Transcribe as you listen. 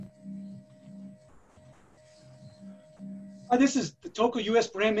Hi, this is the Toco US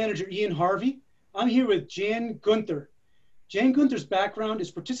brand manager, Ian Harvey. I'm here with Jan Gunther. Jan Gunther's background is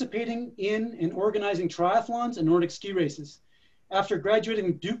participating in and organizing triathlons and Nordic ski races. After graduating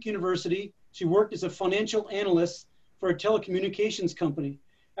from Duke University, she worked as a financial analyst for a telecommunications company.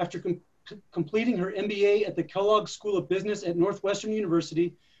 After completing her MBA at the Kellogg School of Business at Northwestern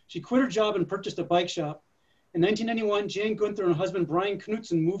University, she quit her job and purchased a bike shop. In 1991, Jan Gunther and her husband Brian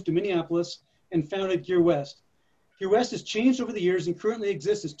Knutson moved to Minneapolis and founded Gear West. Gear West has changed over the years and currently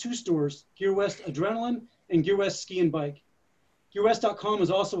exists as two stores, Gear West Adrenaline and Gear West Ski and Bike. GearWest.com is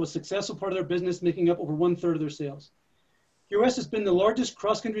also a successful part of their business, making up over 1/3 of their sales. Gear West has been the largest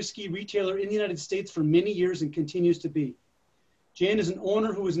cross-country ski retailer in the United States for many years and continues to be. Jan is an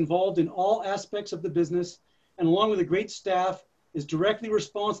owner who is involved in all aspects of the business and along with a great staff is directly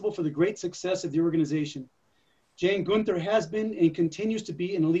responsible for the great success of the organization. Jan Gunther has been and continues to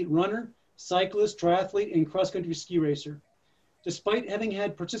be an elite runner, cyclist, triathlete, and cross-country ski racer. Despite having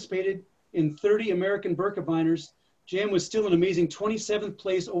had participated in 30 American Birkebeiners, Jan was still an amazing 27th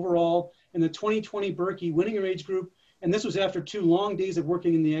place overall in the 2020 Birkie winning her age group, and this was after 2 long days of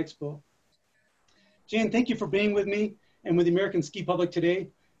working in the expo. Jan, thank you for being with me and with the American ski public today.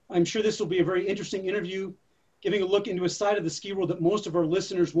 I'm sure this will be a very interesting interview, giving a look into a side of the ski world that most of our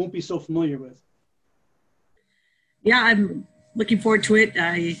listeners won't be so familiar with. Yeah, I'm looking forward to it.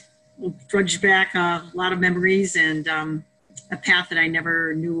 I will drudge back a lot of memories and a path that I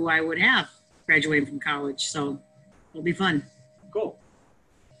never knew I would have graduating from college. So it'll be fun. Cool.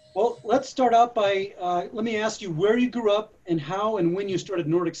 Well, let's start out by, let me ask you where you grew up and how and when you started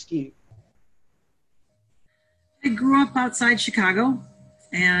Nordic skiing. I grew up outside Chicago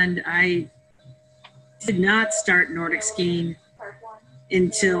and I did not start Nordic skiing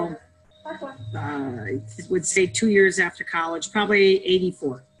until I would say 2 years after college, probably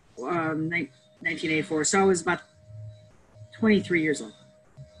 1984. So I was about 23 years old.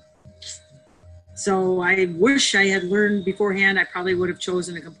 So I wish I had learned beforehand. I probably would have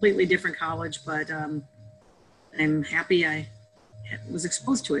chosen a completely different college, but I'm happy I was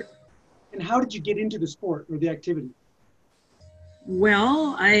exposed to it. And how did you get into the sport or the activity?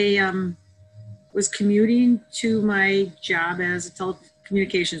 Well, I was commuting to my job as a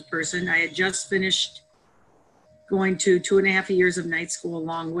telecommunications person. I had just finished going to 2.5 years of night school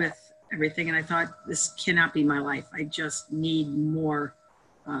along with everything. And I thought, this cannot be my life. I just need more.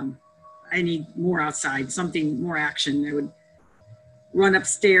 I need more outside, something more action. I would run up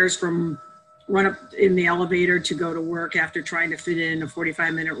in the elevator to go to work after trying to fit in a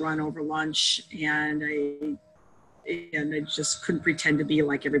 45-minute run over lunch. And I just couldn't pretend to be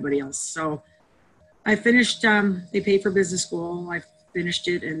like everybody else. So I finished, they paid for business school. I finished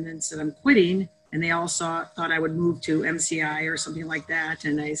it and then said, I'm quitting. And they all thought I would move to MCI or something like that.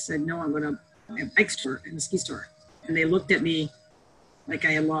 And I said, no, I'm going to buy a bike store and a ski store. And they looked at me like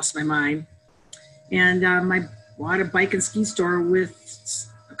I had lost my mind. And I bought a bike and ski store with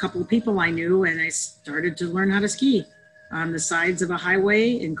a couple of people I knew. And I started to learn how to ski on the sides of a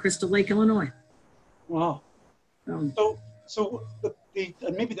highway in Crystal Lake, Illinois. Wow. So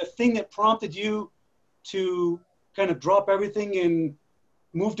maybe the thing that prompted you to kind of drop everything and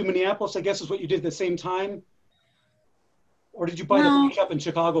move to Minneapolis, I guess, is what you did at the same time? Or did you buy the bike shop in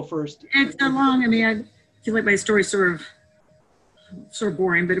Chicago first? It's so long. I mean, I feel like my story's sort of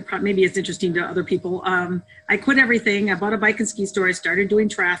boring, but maybe it's interesting to other people. I quit everything. I bought a bike and ski store. I started doing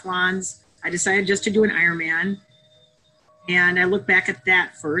triathlons. I decided just to do an Ironman. And I look back at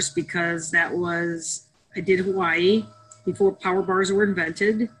that first because I did Hawaii before power bars were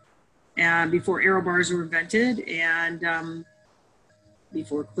invented, and before aero bars were invented, and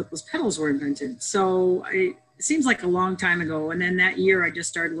before clipless pedals were invented. So it seems like a long time ago. And then that year I just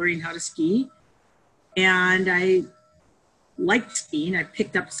started learning how to ski. And I liked skiing. I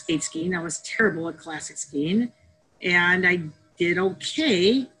picked up skate skiing. I was terrible at classic skiing. And I did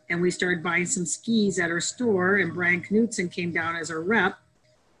okay. And we started buying some skis at our store. And Brian Knutson came down as our rep.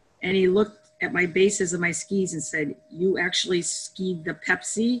 And he looked at my bases of my skis and said, you actually skied the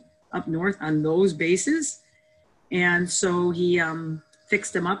Pepsi up north on those bases? And so he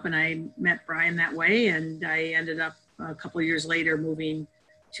fixed them up, and I met Brian that way. And I ended up a couple of years later moving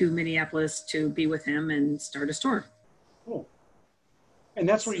to Minneapolis to be with him and start a store. Cool. And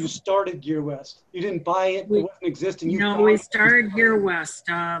that's where you started Gear West. You didn't buy it, it wasn't existing. We started Gear West.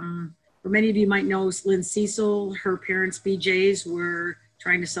 For many of you might know Lynn Cecil, her parents, BJ's, were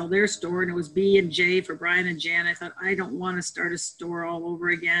trying to sell their store, and it was B and J for Brian and Jan. I thought, I don't want to start a store all over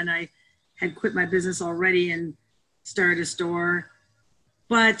again. I had quit my business already and started a store.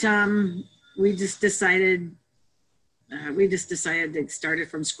 But we just decided we just decided to start it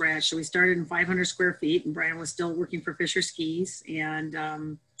from scratch. So we started in 500 square feet, and Brian was still working for Fisher Skis.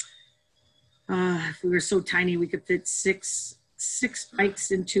 And we were so tiny, we could fit six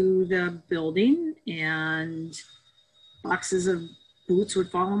bikes into the building, and boxes of boots would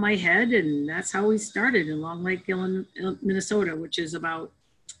fall on my head. And that's how we started in Long Lake, Minnesota, which is about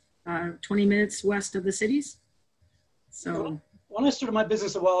 20 minutes west of the cities. So when I started my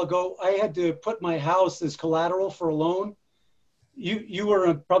business a while ago, I had to put my house as collateral for a loan. You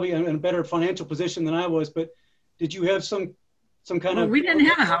were probably in a better financial position than I was, but did you have some kind of? We didn't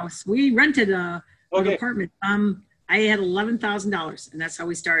have a house. We rented an apartment. I had $11,000, and that's how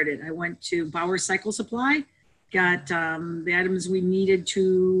we started. I went to Bauer Cycle Supply, got the items we needed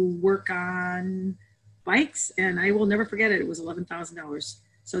to work on bikes, and I will never forget it. It was $11,000.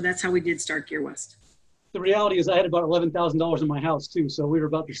 So that's how we did start Gear West. The reality is I had about $11,000 in my house too, so we were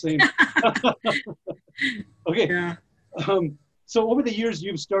about the same. Okay. Yeah. So over the years,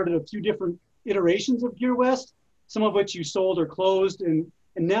 you've started a few different iterations of Gear West, some of which you sold or closed, and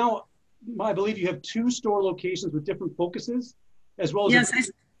now I believe you have 2 store locations with different focuses, as well as.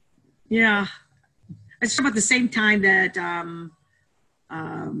 Yes, I started at the same time that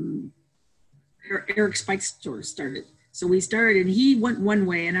Eric's Bike Store started. So we started, and he went one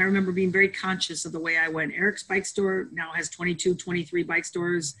way, and I remember being very conscious of the way I went. Eric's Bike Store now has 22, 23 bike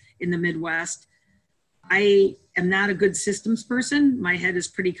stores in the Midwest. I am not a good systems person. My head is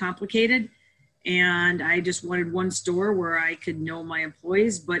pretty complicated, and I just wanted one store where I could know my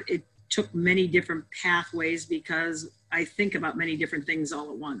employees, but it took many different pathways because I think about many different things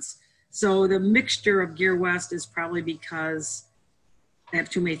all at once. So the mixture of Gear West is probably because I have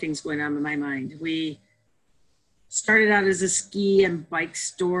too many things going on in my mind. We started out as a ski and bike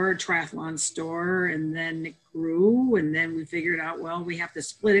store, triathlon store, and then it grew, and then we figured out, well, we have to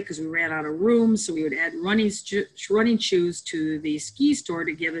split it because we ran out of room, so we would add running shoes to the ski store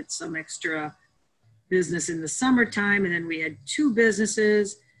to give it some extra business in the summertime, and then we had 2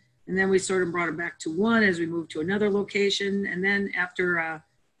 businesses, and then we sort of brought it back to 1 as we moved to another location, and then after a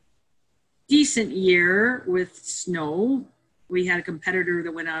decent year with snow, we had a competitor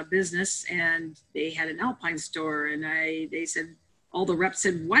that went out of business, and they had an Alpine store. And they said, all the reps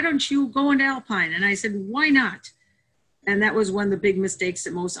said, why don't you go into Alpine? And I said, why not? And that was one of the big mistakes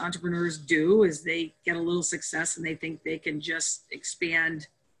that most entrepreneurs do, is they get a little success and they think they can just expand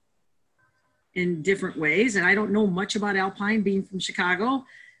in different ways. And I don't know much about Alpine, being from Chicago.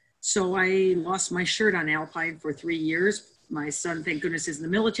 So I lost my shirt on Alpine for 3 years. My son, thank goodness, is in the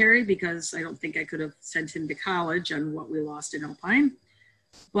military, because I don't think I could have sent him to college on what we lost in Alpine.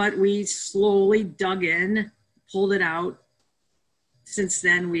 But we slowly dug in, pulled it out. Since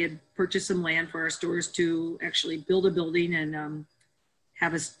then, we had purchased some land for our stores to actually build a building and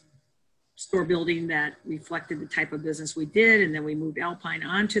have a store building that reflected the type of business we did. And then we moved Alpine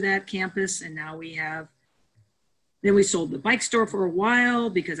onto that campus, and now we have. Then we sold the bike store for a while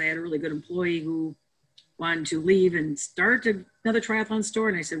because I had a really good employee who wanted to leave and start another triathlon store.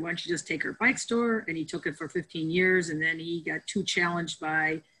 And I said, why don't you just take our bike store? And he took it for 15 years. And then he got too challenged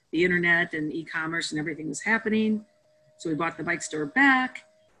by the internet and e-commerce and everything was happening. So we bought the bike store back.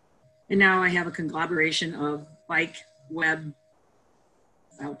 And now I have a conglomeration of bike, web,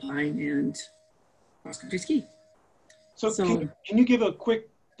 Alpine, and cross-country ski. So can you give a quick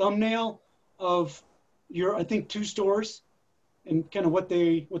thumbnail of your, I think, 2 stores and kind of what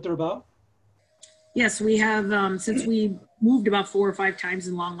they're about? Yes, we have, since we moved about 4 or 5 times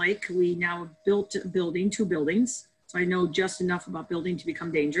in Long Lake, we now built a building, 2 buildings. So I know just enough about building to become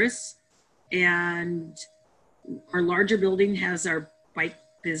dangerous. And our larger building has our bike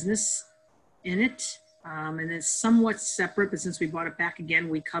business in it. And it's somewhat separate, but since we bought it back again,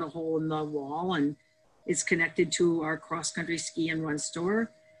 we cut a hole in the wall, and it's connected to our cross-country ski and run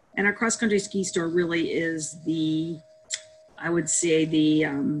store. And our cross-country ski store really is I would say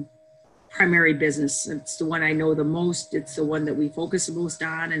the primary business. It's the one I know the most. It's the one that we focus the most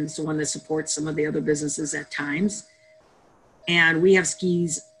on, and it's the one that supports some of the other businesses at times. And we have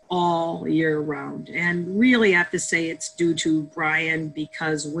skis all year round. And really I have to say it's due to Brian,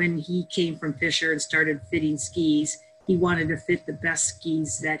 because when he came from Fisher and started fitting skis, he wanted to fit the best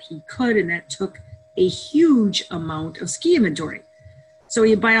skis that he could, and that took a huge amount of ski inventory. So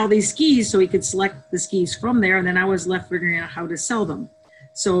he'd buy all these skis so he could select the skis from there, and then I was left figuring out how to sell them.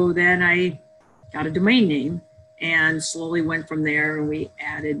 So then I got a domain name and slowly went from there, and we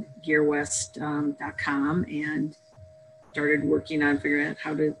added gearwest.com and started working on figuring out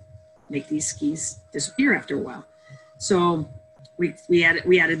how to make these skis disappear after a while. So we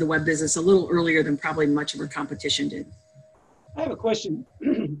added the web business a little earlier than probably much of our competition did. I have a question.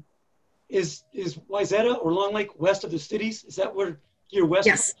 is Wayzata or Long Lake west of the cities? Is that where Gear West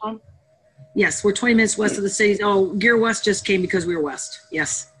Yes. is from? Yes, we're 20 minutes west of the cities. Oh, Gear West just came because we were west.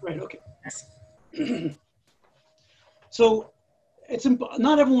 Yes. Right, okay. Yes. So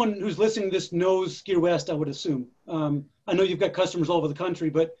not everyone who's listening to this knows Gear West, I would assume. I know you've got customers all over the country,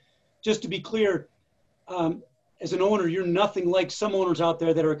 but just to be clear, as an owner, you're nothing like some owners out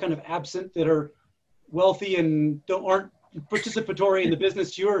there that are kind of absent, that are wealthy and aren't participatory in the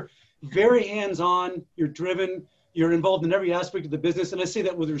business. You're very hands-on, you're driven, you're involved in every aspect of the business. And I say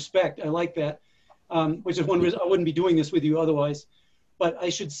that with respect. I like that, which is one reason I wouldn't be doing this with you otherwise. But I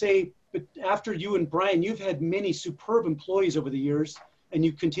should say, but after you and Brian, you've had many superb employees over the years, and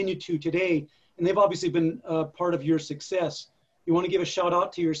you continue to today, and they've obviously been part of your success. You want to give a shout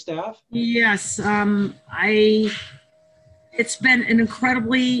out to your staff? Yes, it's been an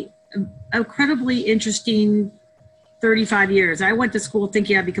incredibly interesting 35 years. I went to school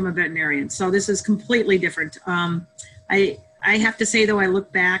thinking I'd become a veterinarian, so this is completely different. I have to say though, I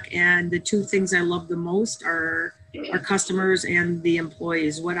look back and the two things I love the most are our customers and the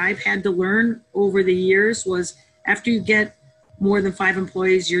employees. What I've had to learn over the years was after you get more than 5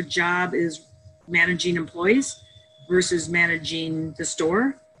 employees, your job is managing employees versus managing the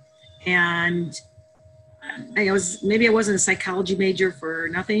store. And maybe I wasn't a psychology major for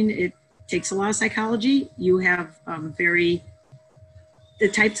nothing. It takes a lot of psychology. You have the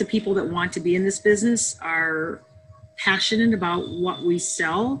types of people that want to be in this business are passionate about what we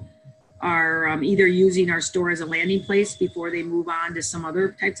sell, are either using our store as a landing place before they move on to some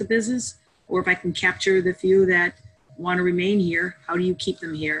other types of business, or if I can capture the few that want to remain here, how do you keep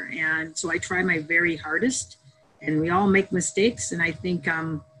them here? And so I try my very hardest, and we all make mistakes. And I think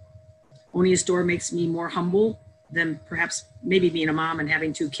owning a store makes me more humble than perhaps maybe being a mom and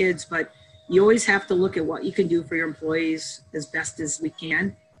having 2 kids, but you always have to look at what you can do for your employees as best as we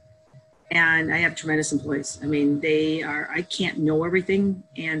can. And I have tremendous employees. I mean, I can't know everything.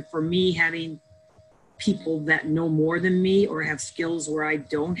 And for me, having people that know more than me or have skills where I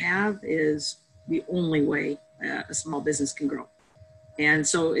don't have is the only way a small business can grow. And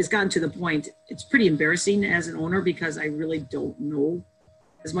so it's gotten to the point, it's pretty embarrassing as an owner because I really don't know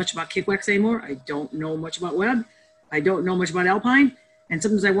as much about Kickwax anymore. I don't know much about web. I don't know much about Alpine. And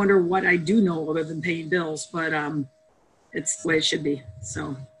sometimes I wonder what I do know other than paying bills, but it's the way it should be.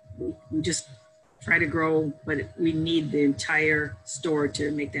 So we just try to grow, but we need the entire store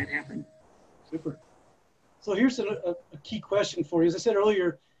to make that happen. Super. So here's a key question for you. As I said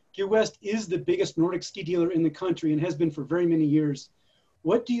earlier, Gear West is the biggest Nordic ski dealer in the country and has been for very many years.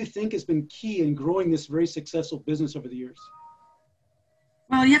 What do you think has been key in growing this very successful business over the years?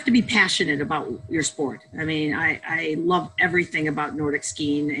 Well, you have to be passionate about your sport. I mean, I love everything about Nordic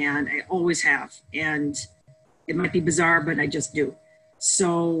skiing, and I always have. And it might be bizarre, but I just do.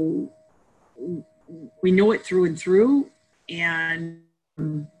 So we know it through and through, and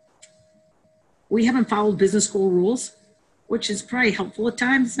we haven't followed business school rules, which is probably helpful at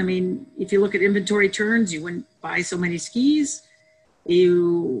times. I mean, if you look at inventory turns, you wouldn't buy so many skis.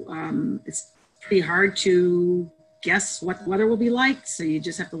 It's pretty hard to guess what the weather will be like. So you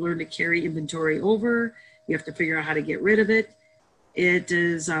just have to learn to carry inventory over. You have to figure out how to get rid of it. It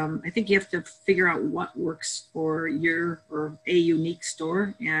is, I think you have to figure out what works for your or a unique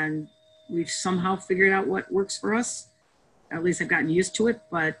store. And we've somehow figured out what works for us. At least I've gotten used to it,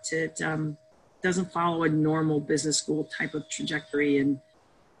 but it doesn't follow a normal business school type of trajectory and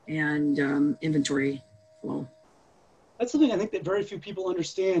inventory flow. That's something I think that very few people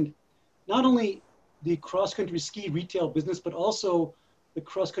understand. Not only the cross-country ski retail business, but also the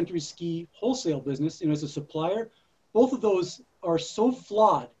cross-country ski wholesale business, as a supplier. Both of those are so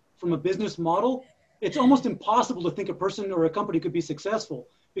flawed from a business model. It's almost impossible to think a person or a company could be successful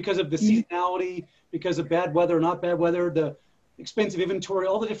because of the seasonality, because of bad weather, not bad weather, the expensive inventory,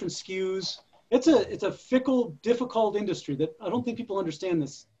 all the different SKUs. It's a fickle, difficult industry that I don't think people understand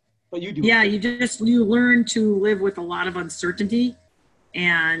this, but you do. Yeah, you learn to live with a lot of uncertainty,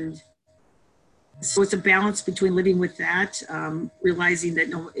 and so it's a balance between living with that, realizing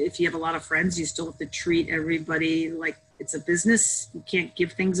that if you have a lot of friends, you still have to treat everybody like it's a business. You can't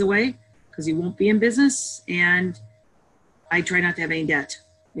give things away because you won't be in business. And I try not to have any debt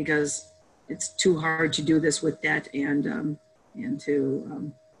because it's too hard to do this with debt and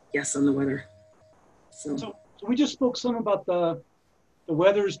to guess on the weather. So we just spoke some about the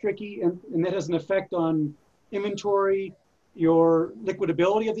weather is tricky and that has an effect on inventory, your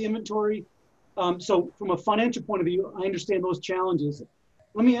liquidability of the inventory. So from a financial point of view, I understand those challenges.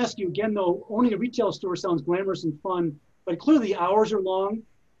 Let me ask you again, though, owning a retail store sounds glamorous and fun, but clearly the hours are long.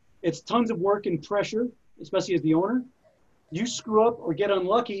 It's tons of work and pressure, especially as the owner. You screw up or get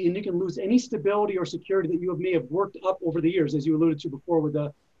unlucky and you can lose any stability or security that you may have worked up over the years, as you alluded to before with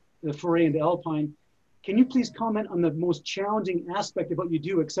the foray into Alpine. Can you please comment on the most challenging aspect of what you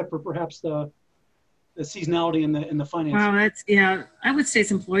do, except for perhaps the seasonality and the finance? Well, that's, yeah, I would say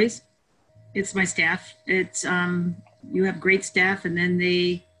it's employees. It's my staff. It's, you have great staff, and then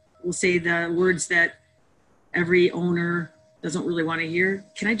they will say the words that every owner doesn't really want to hear.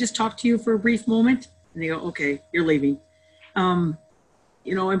 Can I just talk to you for a brief moment? And they go, okay, you're leaving.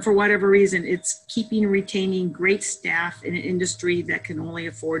 You know, and for whatever reason, it's keeping and retaining great staff in an industry that can only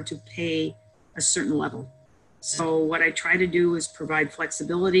afford to pay a certain level. So what I try to do is provide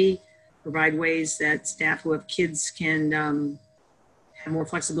flexibility, provide ways that staff who have kids can have more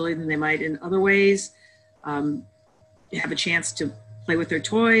flexibility than they might in other ways, have a chance to play with their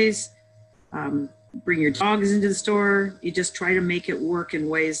toys, bring your dogs into the store. You just try to make it work in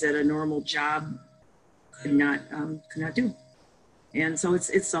ways that a normal job could not do. And so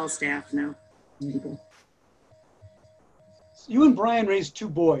it's all staff now. People. You and Brian raised 2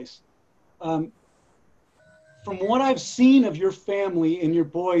 boys. From what I've seen of your family and your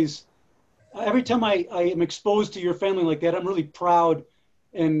boys, every time I am exposed to your family like that, I'm really proud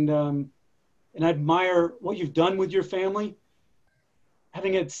and I admire what you've done with your family.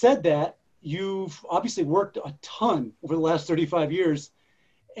 Having had said that, you've obviously worked a ton over the last 35 years,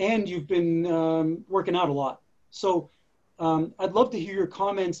 and you've been working out a lot. So I'd love to hear your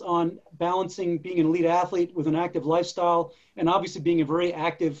comments on balancing being an elite athlete with an active lifestyle, and obviously being a very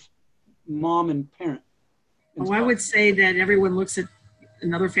active mom and parent. Well, I would say that everyone looks at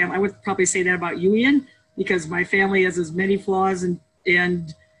another family. I would probably say that about you, Ian, because my family has as many flaws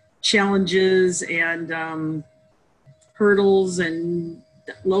and challenges and hurdles and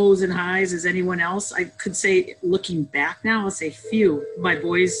lows and highs as anyone else. I could say, looking back now, I'll say few. My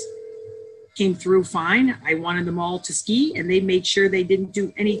boys came through fine. I wanted them all to ski, and they made sure they didn't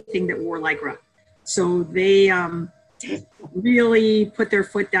do anything that wore Lycra. So they really put their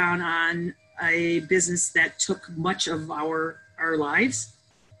foot down on a business that took much of our lives,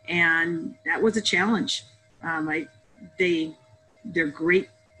 and that was a challenge. They're great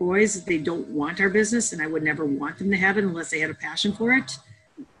boys. They don't want our business, and I would never want them to have it unless they had a passion for it.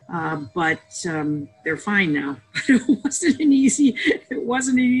 But they're fine now. It wasn't an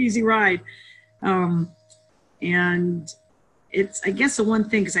easy ride. And it's, I guess, the one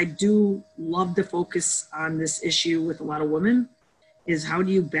thing, because I do love to focus on this issue with a lot of women, is how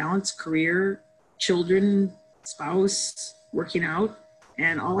do you balance career, children, spouse, working out?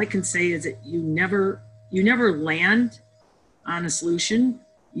 And all I can say is that you never land on a solution.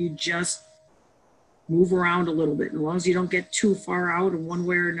 You just move around a little bit. And as long as you don't get too far out in one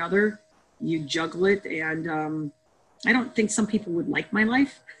way or another, you juggle it. And I don't think some people would like my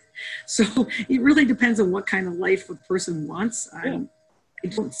life. So it really depends on what kind of life a person wants. I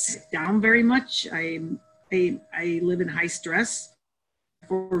don't sit down very much. I live in high stress.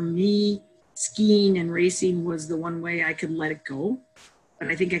 For me, skiing and racing was the one way I could let it go. But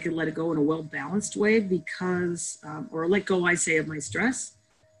I think I could let it go in a well-balanced way because, or let go, I say, of my stress.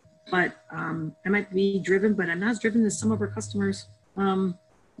 But I might be driven, but I'm not as driven as some of our customers.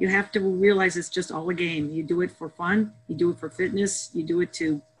 You have to realize it's just all a game. You do it for fun. You do it for fitness. You do it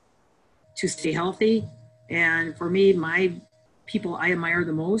to stay healthy. And for me, my people I admire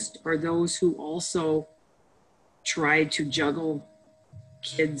the most are those who also try to juggle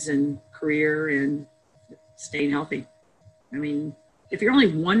kids and career and staying healthy. I mean, if you're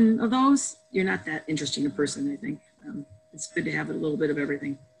only one of those, you're not that interesting a person, I think. It's good to have a little bit of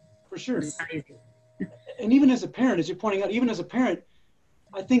everything. For sure. It's not easy. And even as a parent, as you're pointing out, even as a parent,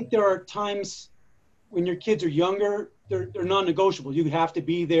 I think there are times when your kids are younger, they're non-negotiable. You have to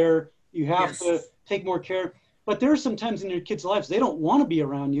be there. You have to take more care. But there are some times in your kids' lives, they don't want to be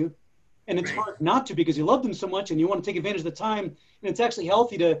around you. And it's hard not to because you love them so much and you want to take advantage of the time. And it's actually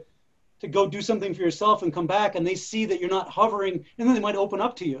healthy to go do something for yourself and come back and they see that you're not hovering and then they might open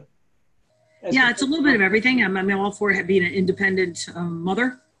up to you. Yeah, it's a little bit of everything. I'm all for being an independent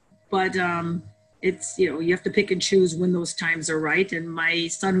mother, but it's, you have to pick and choose when those times are right. And my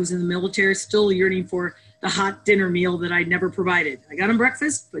son, who's in the military, is still yearning for the hot dinner meal that I never provided. I got him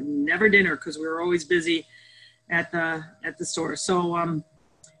breakfast, but never dinner because we were always busy at the store. So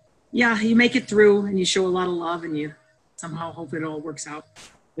yeah, you make it through and you show a lot of love and you somehow hope it all works out.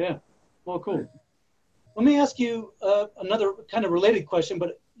 Yeah, well, cool. Let me ask you another kind of related question,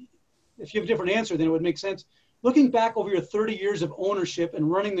 but if you have a different answer, then it would make sense. Looking back over your 30 years of ownership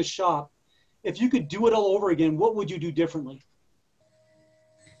and running the shop, if you could do it all over again, what would you do differently?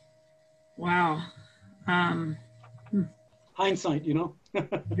 Wow. Hindsight,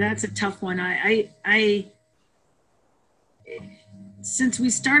 That's a tough one. since we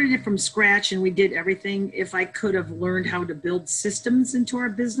started it from scratch and we did everything, if I could have learned how to build systems into our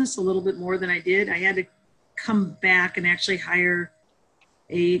business a little bit more than I did, I had to come back and actually hire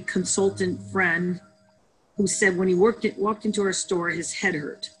a consultant friend who said when he walked into our store, his head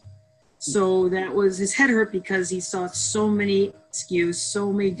hurt. So that was, his head hurt because he saw so many SKUs,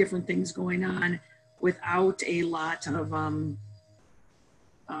 so many different things going on without a lot of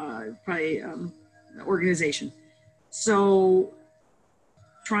organization. So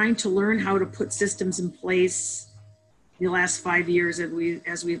trying to learn how to put systems in place the last 5 years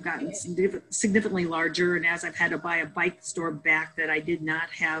as we've gotten significantly larger, and as I've had to buy a bike store back that I did not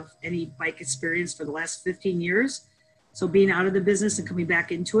have any bike experience for the last 15 years. So being out of the business and coming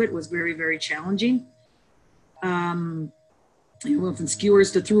back into it was very, very challenging. I went from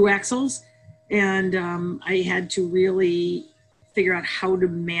skewers to through axles, and I had to really figure out how to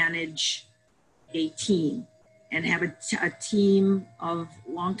manage a team and have a team of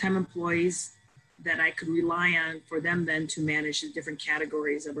longtime employees that I could rely on for them then to manage the different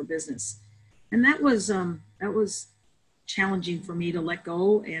categories of our business. And that was challenging for me to let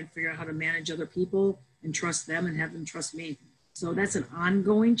go and figure out how to manage other people and trust them and have them trust me. So that's an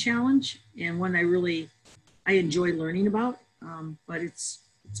ongoing challenge and one I enjoy learning about, but it's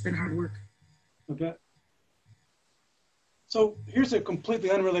been hard work. Okay. So here's a completely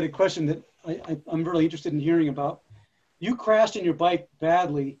unrelated question that I'm really interested in hearing about. You crashed in your bike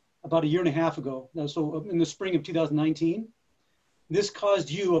badly about 1.5 years ago. So in the spring of 2019, this caused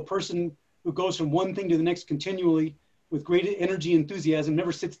you, a person who goes from one thing to the next continually with great energy, enthusiasm,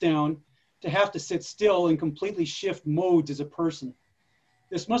 never sits down, to have to sit still and completely shift modes as a person.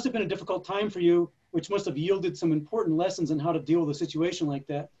 This must have been a difficult time for you, which must have yielded some important lessons on how to deal with a situation like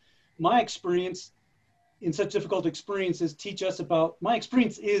that. My experience in such difficult experiences teaches us about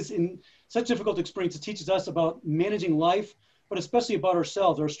managing life, but especially about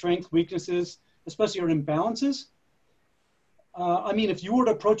ourselves, our strengths, weaknesses, especially our imbalances. I mean, if you were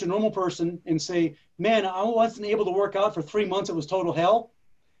to approach a normal person and say, man, I wasn't able to work out for 3 months, it was total hell,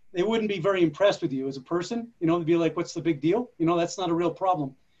 they wouldn't be very impressed with you as a person. You know, they'd be like, what's the big deal? You know, that's not a real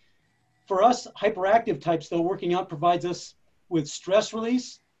problem. For us hyperactive types, though, working out provides us with stress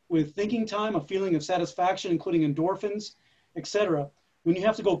release, with thinking time, a feeling of satisfaction, including endorphins, etc. When you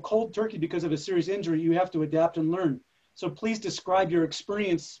have to go cold turkey because of a serious injury, you have to adapt and learn. So please describe your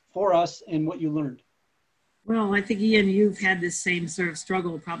experience for us and what you learned. Well, I think, Ian, you've had this same sort of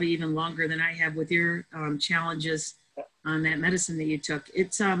struggle probably even longer than I have with your challenges on that medicine that you took.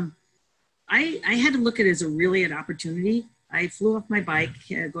 It's I had to look at it as an opportunity. I flew off my bike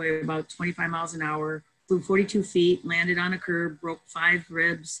going about 25 miles an hour, flew 42 feet, landed on a curb, broke 5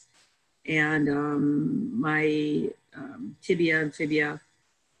 ribs, and my tibia and fibia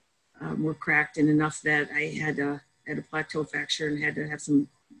were cracked in enough that I had a plateau fracture and had to have some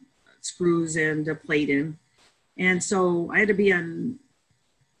screws and a plate in. And so I had to be on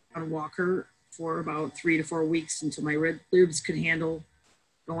a walker for about 3 to 4 weeks until my ribs could handle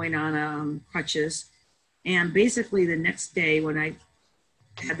going on crutches. And basically the next day when I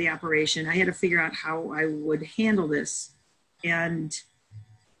had the operation, I had to figure out how I would handle this. And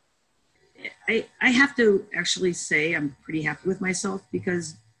I have to actually say I'm pretty happy with myself,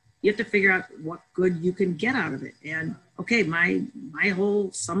 because you have to figure out what good you can get out of it. And okay, my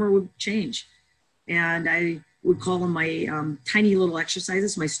whole summer would change. And I would call them my tiny little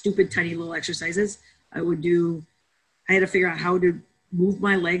exercises, my stupid tiny little exercises. I had to figure out how to move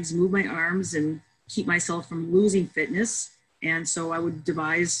my legs, move my arms, and keep myself from losing fitness. And so I would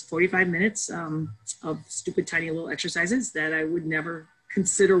devise 45 minutes of stupid tiny little exercises that I would never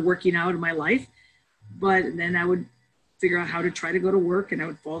consider working out in my life. But then I would figure out how to try to go to work, and I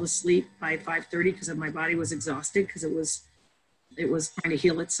would fall asleep by 5:30 because my body was exhausted, because it was trying to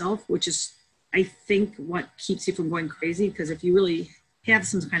heal itself, which is, I think, what keeps you from going crazy. Because if you really have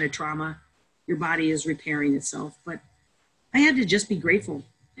some kind of trauma, your body is repairing itself. But I had to just be grateful.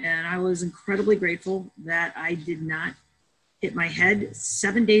 And I was incredibly grateful that I did not hit my head.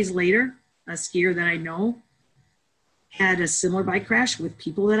 7 days later, a skier that I know had a similar bike crash with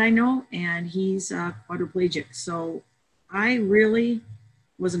people that I know, and he's quadriplegic. So I really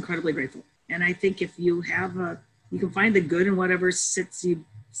was incredibly grateful. And I think if you you can find the good in whatever sits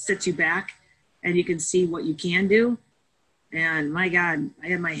you back, and you can see what you can do. And my God, I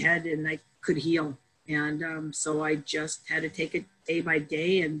had my head and I could heal. And so I just had to take it day by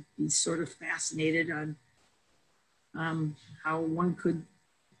day and be sort of fascinated on how one could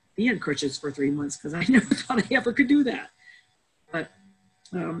be on crutches for 3 months, because I never thought I ever could do that. But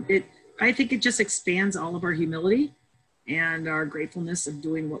I think it just expands all of our humility and our gratefulness of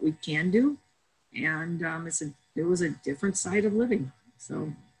doing what we can do. And it's a it was a different side of living.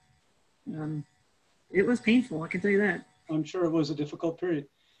 So it was painful, I can tell you that. I'm sure it was a difficult period.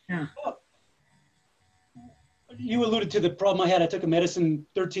 Yeah. You alluded to the problem I had. I took a medicine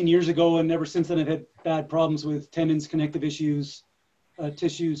 13 years ago, and ever since then I've had bad problems with tendons, connective issues,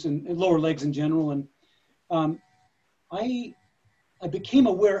 tissues, and lower legs in general. And I became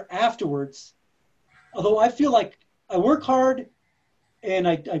aware afterwards, although I feel like I work hard and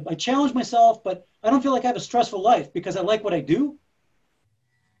I challenge myself, but I don't feel like I have a stressful life because I like what I do.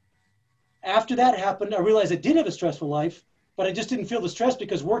 After that happened, I realized I did have a stressful life, but I just didn't feel the stress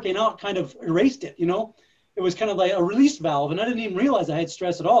because working out kind of erased it, you know? It was kind of like a release valve, and I didn't even realize I had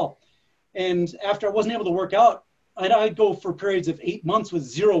stress at all. And after I wasn't able to work out, I'd go for periods of 8 months with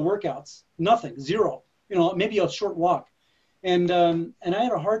 0 workouts, nothing, 0, you know, maybe a short walk. And I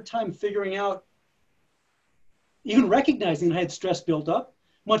had a hard time figuring out, even recognizing I had stress built up,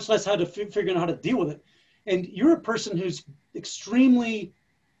 much less how to figure out how to deal with it. And you're a person who's extremely,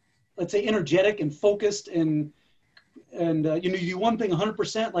 let's say, energetic and focused, and you know, you do one thing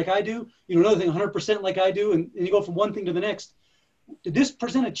 100% like I do, you do another thing 100% like I do, and you go from one thing to the next. Did this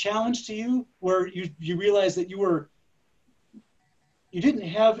present a challenge to you where you realized that you didn't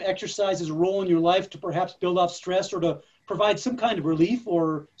have exercise as a role in your life to perhaps build off stress or to provide some kind of relief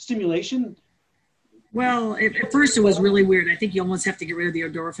or stimulation? Well, at first it was really weird. I think you almost have to get rid of the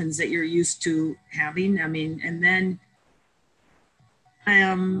endorphins that you're used to having. I mean, and then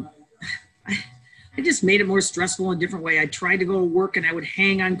I just made it more stressful in a different way. I tried to go to work and I would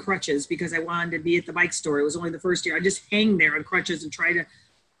hang on crutches because I wanted to be at the bike store. It was only the first year. I just hang there on crutches and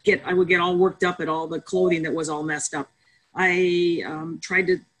I would get all worked up at all the clothing that was all messed up. I tried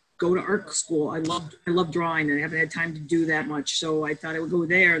to go to art school. I love drawing, and I haven't had time to do that much. So I thought I would go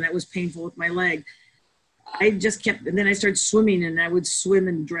there, and that was painful with my leg. I just kept, and then I started swimming, and I would swim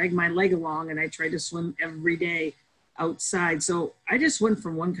and drag my leg along, and I tried to swim every day outside. So I just went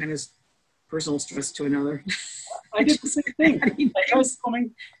from one kind of personal stress to another. I did the same thing. I tried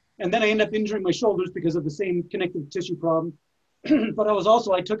swimming, and then I ended up injuring my shoulders because of the same connective tissue problem. But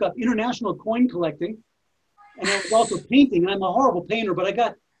I took up international coin collecting, and I was also painting. And I'm a horrible painter, but I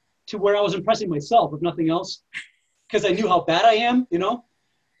got to where I was impressing myself, if nothing else, because I knew how bad I am, you know.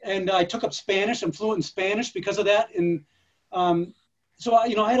 And I took up Spanish. I'm fluent in Spanish because of that. And so I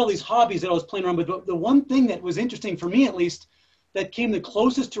had all these hobbies that I was playing around with. But the one thing that was interesting for me, at least, that came the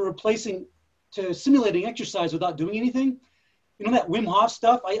closest to simulating exercise without doing anything, you know, that Wim Hof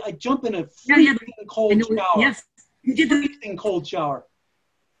stuff. I jump in a freezing cold shower. Yes, you did freezing cold shower.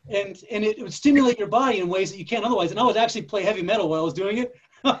 And it would stimulate your body in ways that you can't otherwise. And I would actually play heavy metal while I was doing it.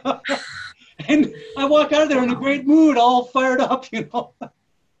 And I walk out of there in a great mood, all fired up, you know.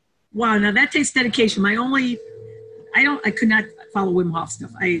 Wow, now that takes dedication. I could not follow Wim Hof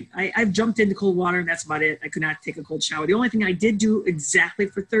stuff. I've jumped into cold water, and that's about it. I could not take a cold shower. The only thing I did do exactly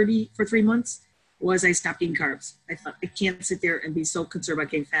for 3 months was I stopped eating carbs. I thought, I can't sit there and be so concerned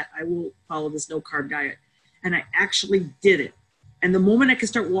about getting fat. I will follow this no carb diet. And I actually did it. And the moment I could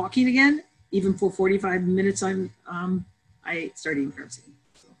start walking again, even for 45 minutes, I started eating carbs again.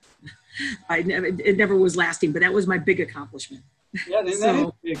 So it never was lasting, but that was my big accomplishment. Yeah,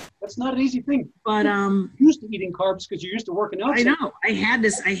 that's not an easy thing. But you're used to eating carbs because you're used to working out. I know. I had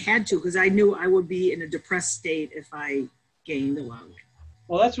to because I knew I would be in a depressed state if I gained a lot of weight.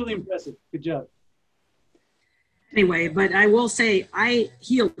 Well, that's really impressive. Good job. Anyway, but I will say I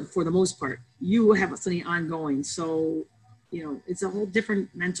healed for the most part. You have something ongoing, so you know it's a whole different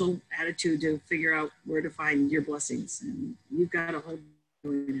mental attitude to figure out where to find your blessings, and you've got a whole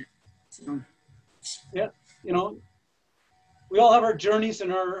doing it. So yeah, you know. We all have our journeys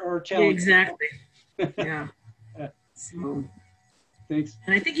and our challenges. Exactly. Yeah. So, thanks.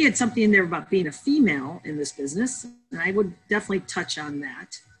 And I think you had something in there about being a female in this business, and I would definitely touch on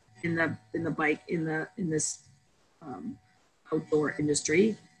that in this outdoor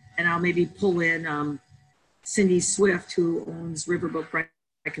industry. And I'll maybe pull in Cindy Swift, who owns Riverboat Bike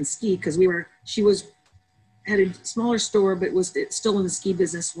and Ski, because she had a smaller store, but was still in the ski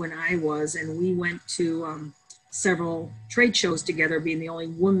business when I was, and we went to several trade shows together, being the only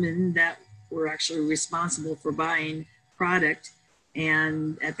women that were actually responsible for buying product.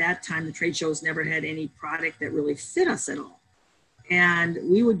 And at that time, the trade shows never had any product that really fit us at all. And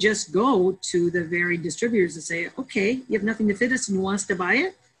we would just go to the very distributors and say, okay, you have nothing to fit us and you want us to buy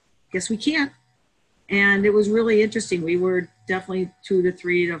it? Guess we can't. And it was really interesting. We were definitely 2 to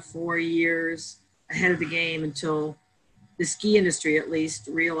 3 to 4 years ahead of the game until the ski industry, at least,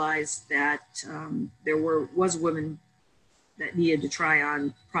 realized that there was women that needed to try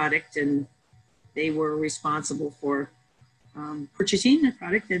on product, and they were responsible for purchasing the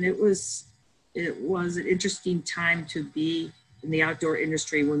product. And it was it was an interesting time to be in the outdoor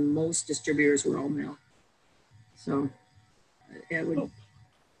industry when most distributors were all male. So it would.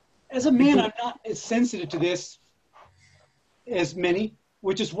 As a man, I'm not as sensitive to this as many,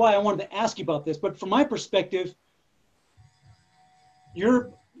 which is why I wanted to ask you about this. But from my perspective,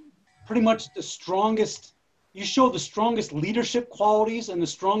 you're pretty much the strongest, you show the strongest leadership qualities and the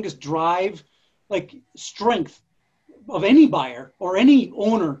strongest drive, like strength of any buyer or any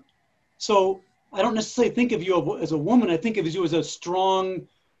owner. So I don't necessarily think of you as a woman. I think of you as a strong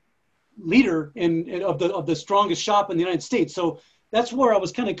leader of the strongest shop in the United States. So that's where I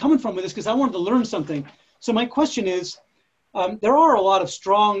was kind of coming from with this, because I wanted to learn something. So my question is, there are a lot of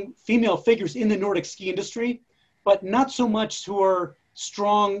strong female figures in the Nordic ski industry, but not so much who are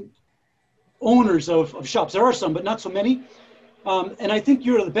strong owners of shops. There are some, but not so many. And I think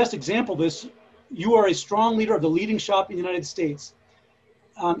you're the best example of this. You are a strong leader of the leading shop in the United States.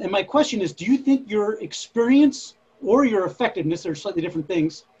 And my question is, do you think your experience or your effectiveness, are slightly different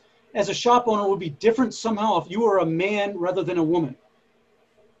things, as a shop owner would be different somehow if you were a man rather than a woman?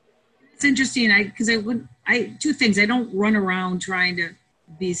 It's interesting, because two things. I don't run around trying to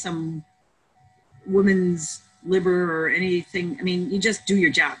be some women's liber or anything. I mean, you just do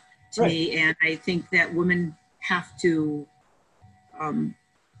your job to me. And I think that women have to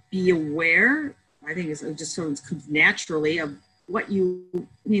be aware, I think it's just so it comes naturally, of what you're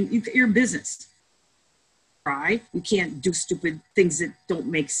a business. Right? You can't do stupid things that don't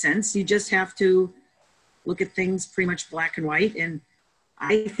make sense. You just have to look at things pretty much black and white. And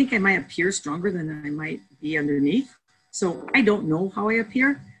I think I might appear stronger than I might be underneath. So I don't know how I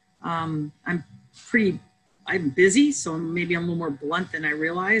appear. I'm busy, so maybe I'm a little more blunt than I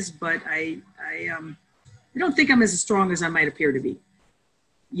realize, but I don't think I'm as strong as I might appear to be.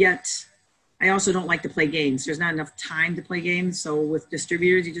 Yet, I also don't like to play games. There's not enough time to play games. So with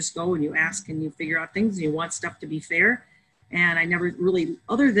distributors, you just go and you ask and you figure out things and you want stuff to be fair. And I never really,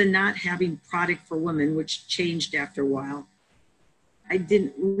 other than not having product for women, which changed after a while, I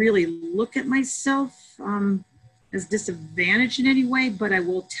didn't really look at myself as disadvantaged in any way. But I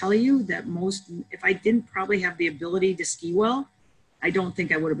will tell you that if I didn't probably have the ability to ski well, I don't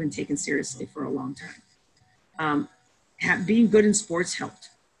think I would have been taken seriously for a long time. Being good in sports helped.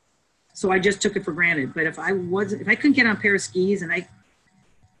 So I just took it for granted. But if I couldn't get on a pair of skis and I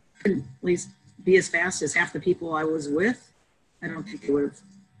couldn't at least be as fast as half the people I was with, I don't think they would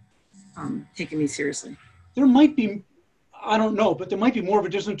have taken me seriously. There might be, I don't know, but there might be more of a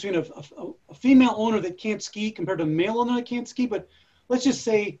difference between a female owner that can't ski compared to a male owner that can't ski. But let's just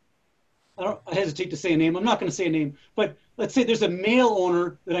say, I hesitate to say a name. I'm not going to say a name. But let's say there's a male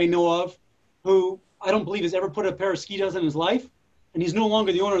owner that I know of who I don't believe has ever put a pair of ski does in his life. And he's no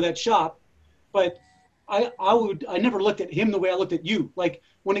longer the owner of that shop, but I never looked at him the way I looked at you. Like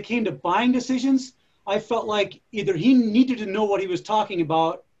when it came to buying decisions, I felt like either he needed to know what he was talking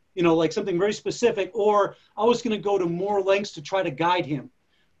about, like something very specific, or I was going to go to more lengths to try to guide him.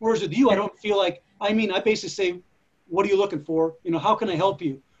 Whereas with you, I don't feel like, I basically say, what are you looking for? How can I help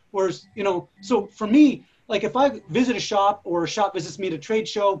you? Whereas, so for me, like if I visit a shop or a shop visits me at a trade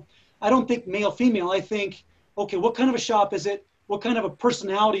show, I don't think male, female. I think, okay, what kind of a shop is it? What kind of a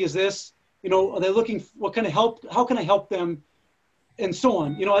personality is this? Are they looking, what kind of help, how can I help them? And so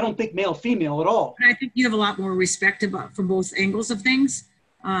on. I don't think male, female at all. And I think you have a lot more respect from both angles of things.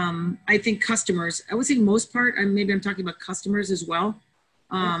 I think customers, I would say most part, and maybe I'm talking about customers as well.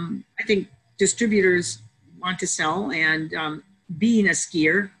 I think distributors want to sell, and being a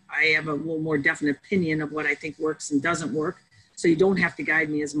skier, I have a little more definite opinion of what I think works and doesn't work. So you don't have to guide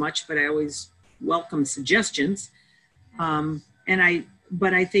me as much, but I always welcome suggestions.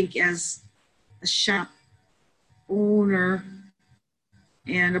 But I think as a shop owner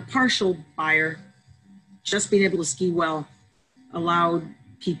and a partial buyer, just being able to ski well allowed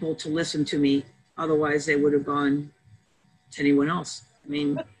people to listen to me. Otherwise, they would have gone to anyone else.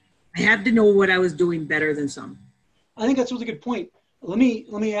 I had to know what I was doing better than some. I think that's a really good point. Let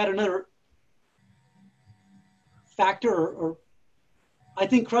me add another factor, or I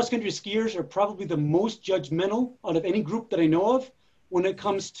think cross-country skiers are probably the most judgmental out of any group that I know of when it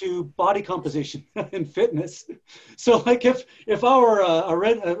comes to body composition and fitness. So like if I were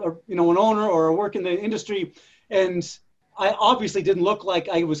an owner or work in the industry, and I obviously didn't look like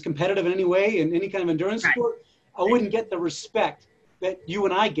I was competitive in any way in any kind of endurance sport, I wouldn't get the respect that you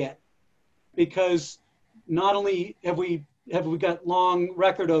and I get, because not only have we got long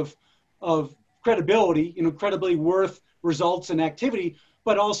record of credibility, credibility worth results and activity,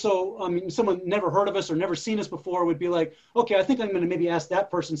 but also, someone never heard of us or never seen us before would be like, okay, I think I'm going to maybe ask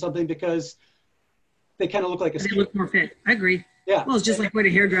that person something because they kind of look like a skier. They look more fit. I agree. Yeah. Well, it's just like going to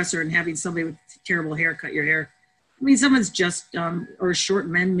a hairdresser and having somebody with terrible hair cut your hair. I mean, someone's just, or short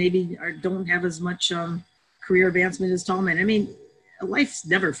men maybe don't have as much career advancement as tall men. I mean, life's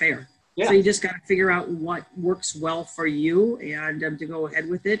never fair. Yeah. So you just got to figure out what works well for you and to go ahead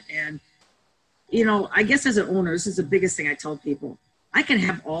with it. And, you know, I guess as an owner, this is the biggest thing I tell people. I can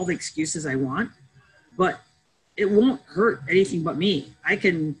have all the excuses I want, but it won't hurt anything but me. I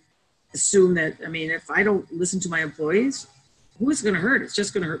can assume that, I mean, if I don't listen to my employees, who is going to hurt? It's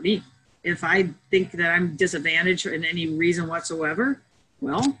just going to hurt me. If I think that I'm disadvantaged in any reason whatsoever,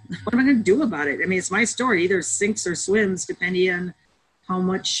 well, what am I going to do about it? I mean, it's my story. Either sinks or swims, depending on how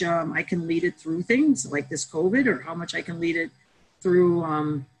much I can lead it through things like this COVID, or how much I can lead it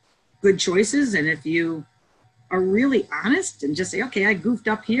through good choices. And if you are really honest and just say, okay, I goofed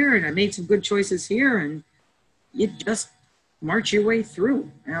up here and I made some good choices here, and you just march your way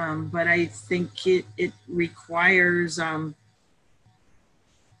through. But I think it requires, now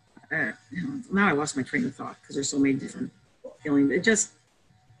I lost my train of thought because there's so many different feelings.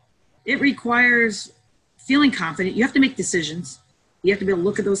 It requires feeling confident. You have to make decisions. You have to be able to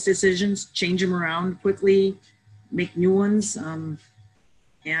look at those decisions, change them around quickly, make new ones.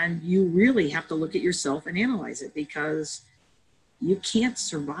 And you really have to look at yourself and analyze it, because you can't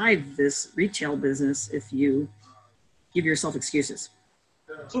survive this retail business if you give yourself excuses.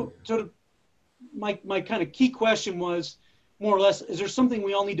 So my kind of key question was, more or less, is there something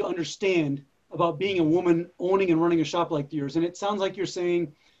we all need to understand about being a woman owning and running a shop like yours? And it sounds like you're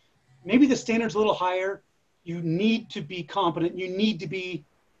saying maybe the standard's a little higher. You need to be competent. You need to be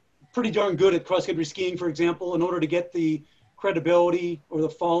pretty darn good at cross-country skiing, for example, in order to get the credibility or the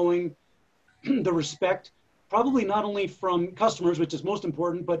following, the respect, probably not only from customers, which is most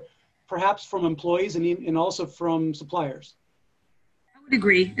important, but perhaps from employees and also from suppliers. I would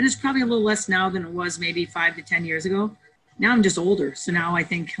agree. And it's probably a little less now than it was maybe 5 to 10 years ago. Now I'm just older. So now I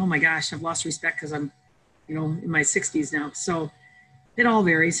think, oh my gosh, I've lost respect because I'm, you know, in my 60s now. So it all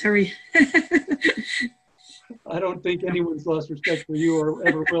varies. Harry. I don't think anyone's lost respect for you or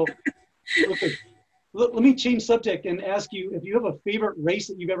ever will. Okay. Let me change subject and ask you if you have a favorite race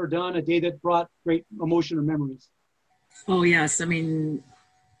that you've ever done, a day that brought great emotion or memories. Oh, yes. I mean,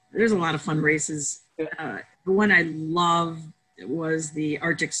 there's a lot of fun races. The one I love was the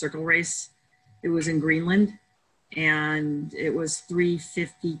Arctic Circle race. It was in Greenland, and it was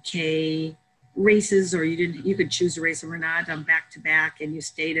 350K races, or you could choose to race them or not, back to back, and you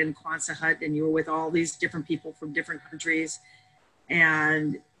stayed in Quonset hut, and you were with all these different people from different countries,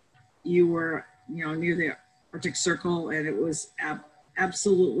 and you were, you know, near the Arctic Circle, and it was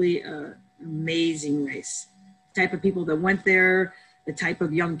absolutely an amazing race. The type of people that went there, the type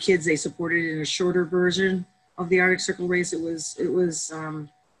of young kids they supported in a shorter version of the Arctic Circle race, it was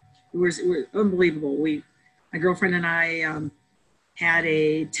unbelievable. My girlfriend and I had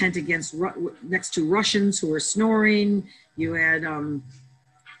a tent next to Russians who were snoring. You had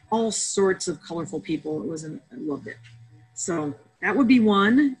all sorts of colorful people. I loved it. So that would be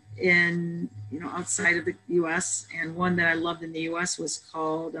one in, you know, outside of the U.S. And one that I loved in the U.S. was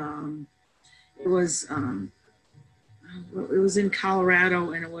called, it was in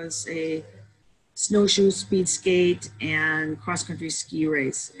Colorado, and it was a snowshoe, speed skate, and cross-country ski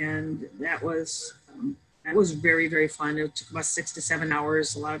race. And that was very, very fun. It took about 6 to 7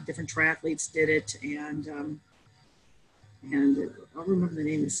 hours. A lot of different triathletes did it. And I'll remember the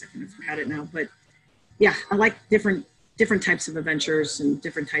name in a second. I forgot it now. But yeah, I like different types of adventures and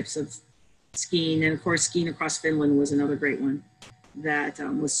different types of skiing. And of course, skiing across Finland was another great one that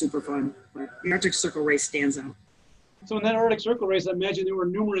was super fun. But the Arctic Circle race stands out. So in that Arctic Circle race, I imagine there were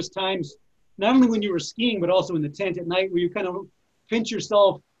numerous times, not only when you were skiing, but also in the tent at night, where you kind of pinch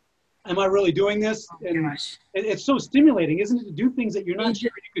yourself. Am I really doing this? Oh, and gosh. It's so stimulating, isn't it, to do things that you're not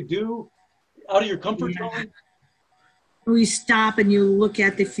sure you could do out of your comfort zone? You stop and you look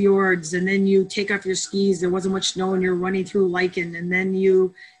at the fjords, and then you take off your skis. There wasn't much snow, and you're running through lichen, and then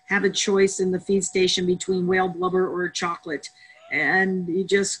you have a choice in the feed station between whale blubber or chocolate, and you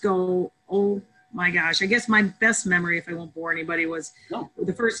just go, oh my gosh. I guess my best memory, if I won't bore anybody, was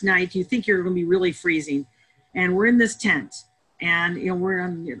the first night. You think you're going to be really freezing, and we're in this tent, and you know, we're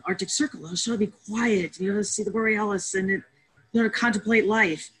on the Arctic Circle. I was trying to be quiet, you know, to see the Borealis and to contemplate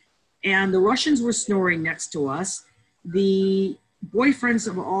life. And the Russians were snoring next to us. The boyfriends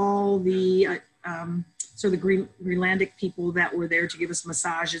of all the the Greenlandic people that were there to give us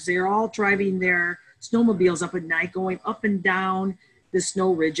massages, they're all driving their snowmobiles up at night, going up and down the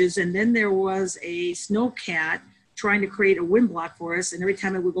snow ridges. And then there was a snowcat trying to create a wind block for us. And every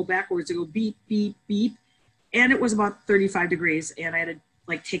time it would go backwards, it would go beep, beep, beep. And it was about 35 degrees. And I had to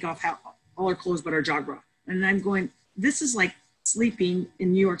like take off all our clothes but our jog bra. And I'm going, this is like sleeping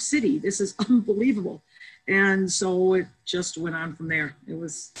in New York City. This is unbelievable. And so it just went on from there. It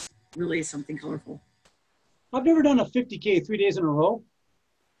was really something colorful. I've never done a 50K 3 days in a row.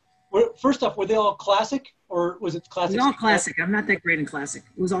 First off, were they all classic, or was it classic? It was all classic. I'm not that great in classic.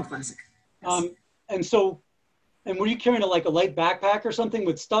 It was all classic. Yes. And were you carrying a light backpack or something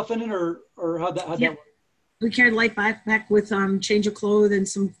with stuff in it, or how'd that work? We carried a light backpack with change of clothes and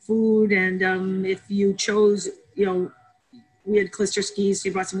some food. And if you chose, we had Clister skis, so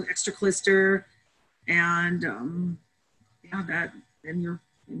you brought some extra Clister, and that in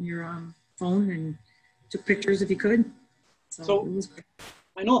your phone, and took pictures if you could. So it was great.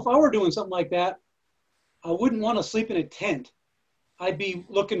 I know if I were doing something like that, I wouldn't want to sleep in a tent. I'd be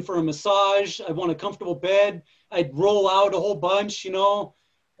looking for a massage. I'd want a comfortable bed. I'd roll out a whole bunch, all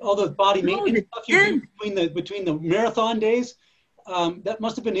the body maintenance stuff you do between the marathon days. That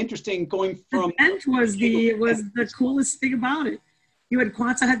must have been interesting going from. The tent was the coolest thing about it. You had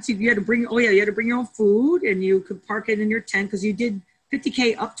Quonset huts. You had to bring your own food, and you could park it in your tent, because you did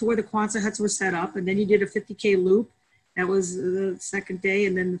 50K up to where the Quonset huts were set up, and then you did a 50K loop. That was the second day,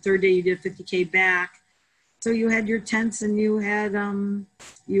 and then the third day you did 50K back. So you had your tents, and you had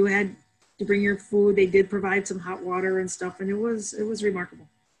to bring your food. They did provide some hot water and stuff, and it was remarkable.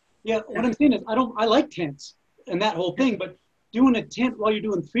 Yeah, what I'm saying is I like tents and that whole thing, but doing a tent while you're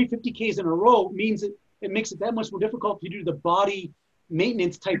doing 350Ks in a row means it makes it that much more difficult to do the body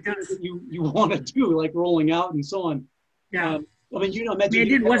maintenance type things that you want to do, like rolling out and so on. Yeah.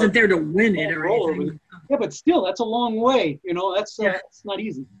 It wasn't there to win it or anything. Yeah, but still, that's a long way. That's not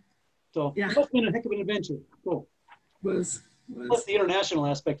easy. So it must have been a heck of an adventure. Cool. Was. Plus the international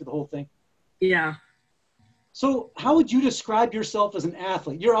aspect of the whole thing. Yeah. So how would you describe yourself as an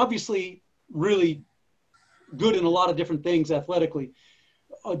athlete? You're obviously really good in a lot of different things athletically.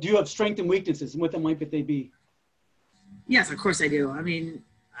 Do you have strengths and weaknesses, and what might they be? Yes, of course I do.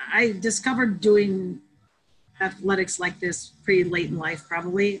 I discovered doing athletics like this pretty late in life,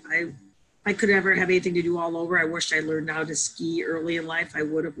 probably. If I could ever have anything to do all over, I wish I learned how to ski early in life. I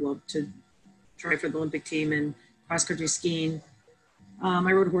would have loved to try for the Olympic team in cross-country skiing.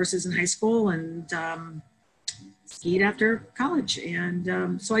 I rode horses in high school and skied after college.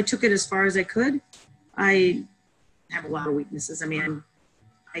 And so I took it as far as I could. I have a lot of weaknesses.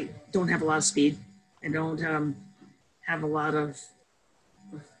 I don't have a lot of speed. I don't have a lot of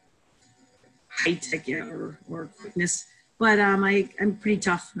height or quickness, but I'm pretty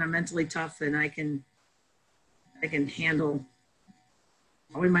tough, and I'm mentally tough, and I can handle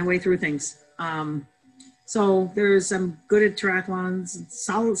my way through things. So I'm good at triathlons,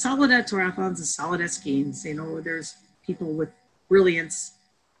 solid at triathlons, and solid at skiing. So, there's people with brilliance,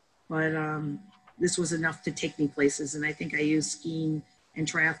 but this was enough to take me places, and I think I use skiing and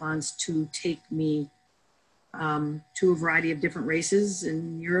triathlons to take me to a variety of different races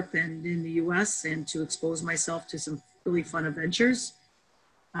in Europe and in the US, and to expose myself to some really fun adventures.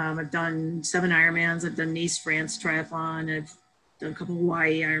 I've done 7 Ironmans. I've done Nice, France triathlon. I've done a couple of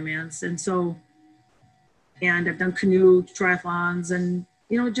Hawaii Ironmans. And I've done canoe triathlons, and,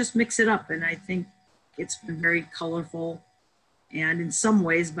 just mix it up. And I think it's been very colorful. And in some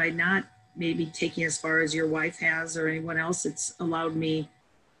ways, by not maybe taking as far as your wife has or anyone else, it's allowed me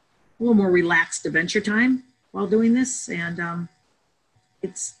a little more relaxed adventure time while doing this, and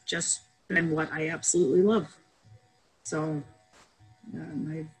it's just been what I absolutely love. So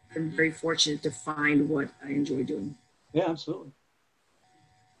I've been very fortunate to find what I enjoy doing. Yeah, absolutely.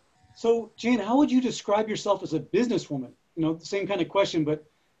 So Jane, how would you describe yourself as a businesswoman? The same kind of question, but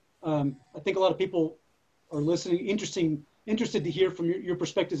I think a lot of people are listening, interested to hear from your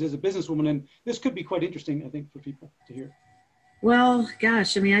perspectives as a businesswoman, and this could be quite interesting, I think, for people to hear. Well,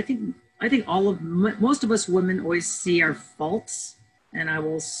 gosh, I think most of us women always see our faults, and I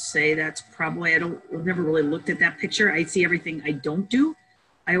will say that's probably, I've never really looked at that picture. I see everything I don't do.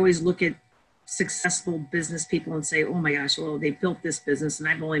 I always look at successful business people and say, oh my gosh, well, they built this business and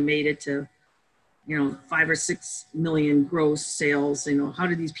I've only made it to, 5 or 6 million gross sales. How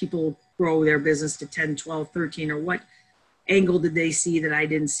did these people grow their business to 10, 12, 13, or what angle did they see that I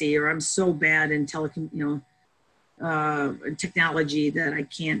didn't see? Or I'm so bad in technology that I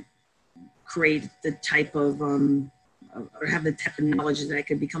can't create the type of or have the type of knowledge that I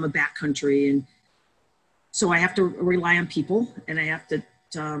could become a backcountry. And so I have to rely on people, and I have to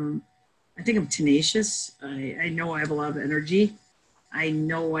I think I'm tenacious. I know I have a lot of energy. I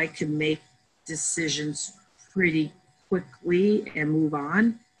know I can make decisions pretty quickly and move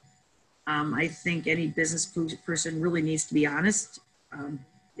on. I think any business person really needs to be honest.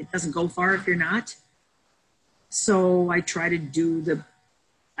 It doesn't go far if you're not. So I try to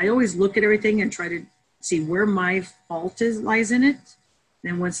I always look at everything and try to see where my fault lies in it.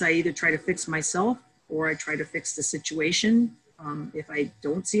 Then once I either try to fix myself or I try to fix the situation, if I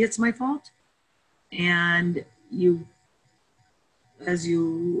don't see it's my fault. And as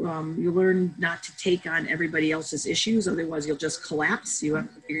you learn not to take on everybody else's issues, otherwise you'll just collapse. You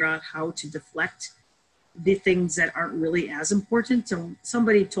have to figure out how to deflect the things that aren't really as important. So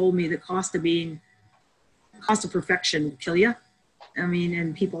somebody told me the cost of perfection will kill you. I mean,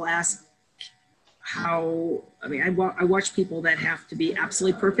 and people ask how, I mean, I watch people that have to be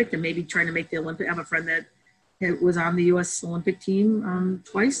absolutely perfect and maybe trying to make the Olympic. I have a friend that was on the U.S. Olympic team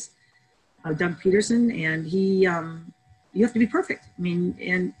twice, Doug Peterson, and he, you have to be perfect. I mean,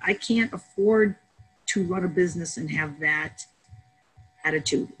 and I can't afford to run a business and have that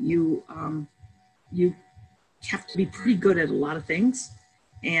attitude. You have to be pretty good at a lot of things,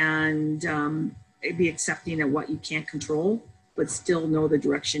 and be accepting of what you can't control, but still know the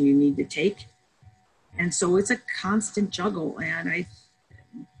direction you need to take. And so it's a constant juggle,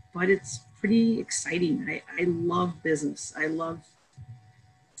 but it's pretty exciting. I love business. I love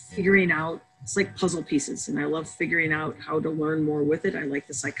figuring out, it's like puzzle pieces, and I love figuring out how to learn more with it. I like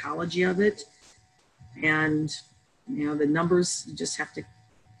the psychology of it, and the numbers, you have to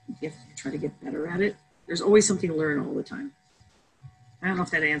try to get better at it. There's always something to learn all the time. I don't know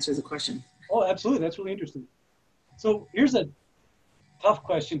if that answers the question. Oh, absolutely. That's really interesting. So here's a tough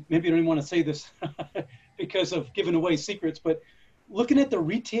question. Maybe you don't even want to say this because of giving away secrets, but looking at the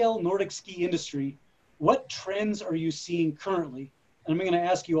retail Nordic ski industry, what trends are you seeing currently? And I'm going to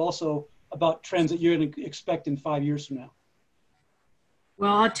ask you also about trends that you're going to expect in 5 years from now.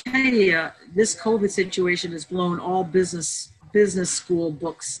 Well, I'll tell you, this COVID situation has blown all business school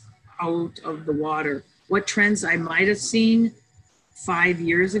books out of the water. What trends I might have seen 5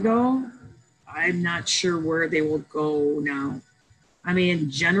 years ago, I'm not sure where they will go now. I mean,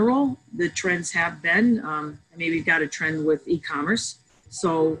 in general, the trends have been, we've got a trend with e-commerce.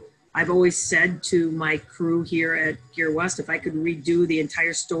 So I've always said to my crew here at Gear West, if I could redo the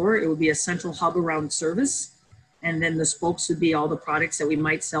entire store, it would be a central hub around service. And then the spokes would be all the products that we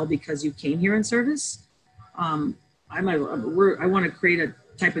might sell because you came here in service. I want to create a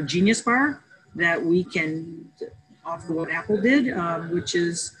type of genius bar that we can offer what Apple did, which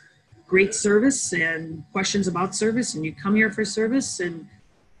is great service and questions about service. And you come here for service and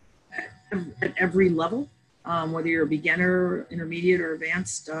at every level, whether you're a beginner, intermediate, or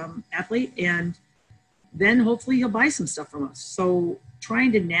advanced athlete. And then hopefully you'll buy some stuff from us. So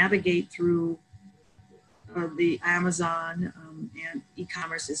trying to navigate through the Amazon and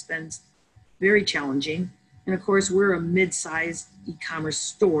e-commerce has been very challenging. And of course, we're a mid-sized e-commerce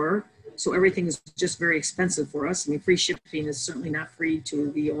store, so everything is just very expensive for us. I mean, free shipping is certainly not free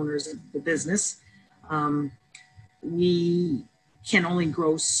to the owners of the business. We can only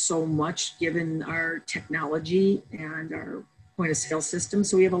grow so much given our technology and our point of sale system.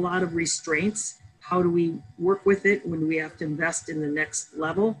 So we have a lot of restraints. How do we work with it when we have to invest in the next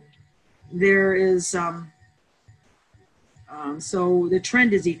level? There is, so the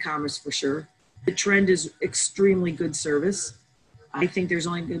trend is e-commerce for sure. The trend is extremely good service. I think there's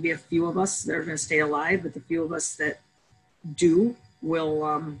only going to be a few of us that are going to stay alive, but the few of us that do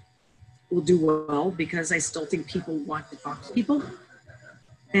will do well, because I still think people want to talk to people.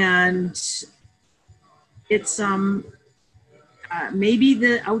 And it's maybe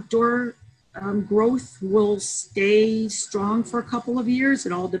the outdoor growth will stay strong for a couple of years.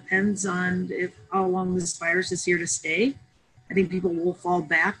 It all depends on how long this virus is here to stay. I think people will fall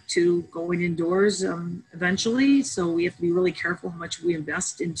back to going indoors eventually. So we have to be really careful how much we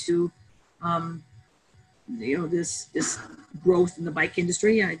invest into, this growth in the bike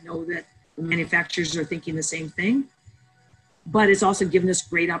industry. I know that the manufacturers are thinking the same thing, but it's also given us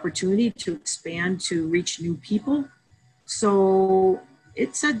great opportunity to expand, to reach new people. So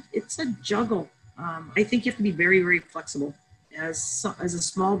it's a juggle. I think you have to be very, very flexible. As a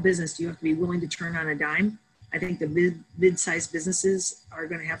small business, you have to be willing to turn on a dime. I think the mid-sized businesses are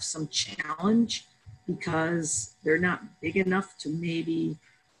going to have some challenge because they're not big enough to maybe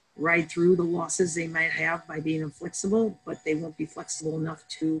ride through the losses they might have by being inflexible, but they won't be flexible enough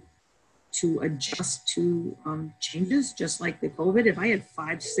to adjust to changes, just like the COVID. If I had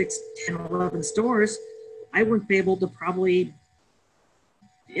 5, 6, 10, 11 stores, I wouldn't be able to probably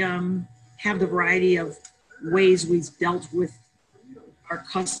have the variety of ways we've dealt with our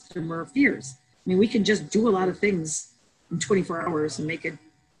customer fears. I mean, we can just do a lot of things in 24 hours and make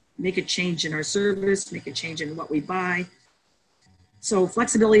a change in our service, make a change in what we buy. So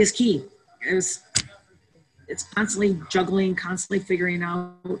flexibility is key. It's constantly juggling, constantly figuring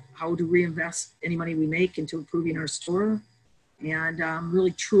out how to reinvest any money we make into improving our store and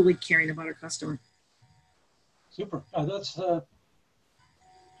really truly caring about our customer. Super.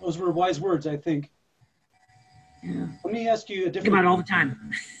 Those were wise words, I think. Yeah. Let me ask you a different. Think about it all the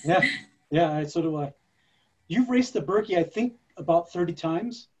time. Yeah, yeah, so do I. You've raced the Berkey, I think, about 30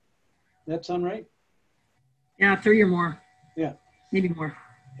 times. Does that sound right? Yeah, 30 or more. Yeah. Maybe more.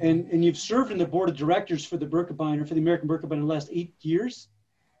 And you've served in the board of directors for the Birkebeiner, for the American Birkebeiner, in the last 8 years.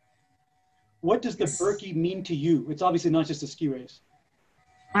 What does the Berkey mean to you? It's obviously not just a ski race.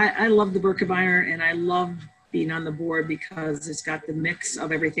 I love the Birkebeiner, and I love being on the board because it's got the mix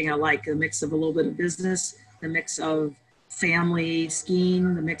of everything I like, the mix of a little bit of business, the mix of family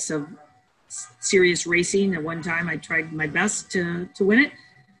skiing, the mix of serious racing. At one time, I tried my best to win it.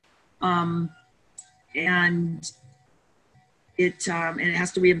 And it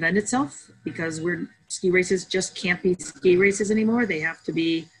has to reinvent itself because ski races just can't be ski races anymore. They have to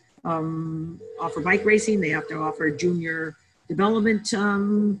be offer bike racing. They have to offer junior development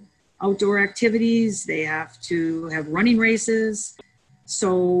outdoor activities. They have to have running races.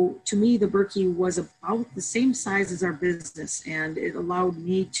 So to me, the Berkey was about the same size as our business, and it allowed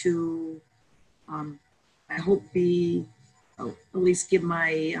me to, I hope, at least give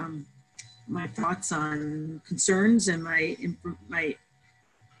my my thoughts on concerns and my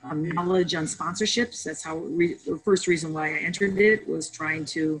knowledge on sponsorships. That's how the first reason why I entered it was trying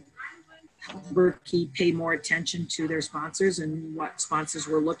to help Berkey pay more attention to their sponsors and what sponsors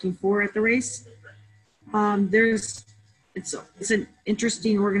were looking for at the race. It's an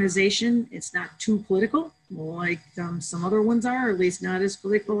interesting organization. It's not too political like some other ones are, or at least not as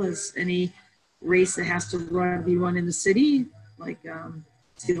political as any race that has to be run in the city, like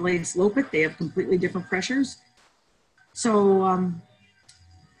Sea Lake Slope. They have completely different pressures. So,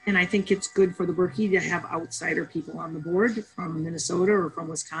 and I think it's good for the Berkey to have outsider people on the board from Minnesota or from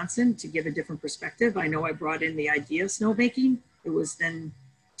Wisconsin to give a different perspective. I know I brought in the idea of snowmaking. It was then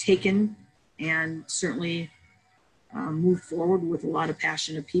taken and certainly moved forward with a lot of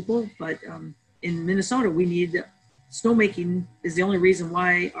passionate people. But in Minnesota, we need snowmaking is the only reason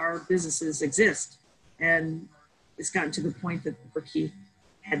why our businesses exist. And it's gotten to the point that the Berkey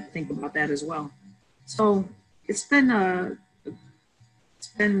had to think about that as well. So it's been a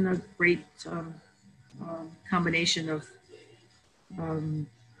great combination of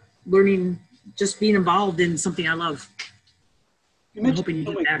learning, just being involved in something I love. I'm hoping you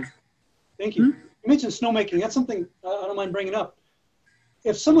get back. Thank you. You mentioned snowmaking. That's something I don't mind bringing up.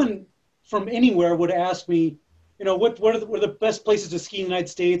 If someone from anywhere would ask me, you know, what are the best places to ski in the United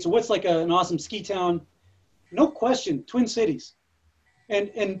States, or what's like an awesome ski town? No question, Twin Cities.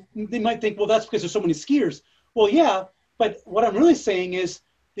 And they might think, well, that's because there's so many skiers. Well, yeah, but what I'm really saying is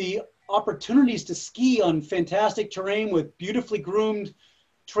the opportunities to ski on fantastic terrain with beautifully groomed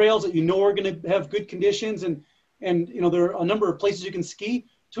trails that you know are going to have good conditions, and you know there are a number of places you can ski.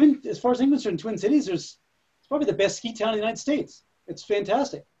 As far as I'm concerned, Twin Cities, it's probably the best ski town in the United States. It's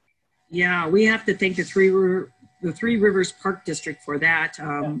fantastic. Yeah, we have to thank the Three Rivers Park District for that,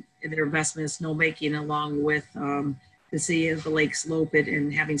 and their investment in snowmaking, along with the city of the Lake Slope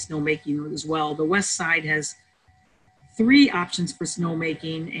and having snowmaking as well. The West Side has 3 options for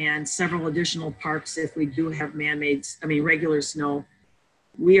snowmaking and several additional parks if we do have regular snow.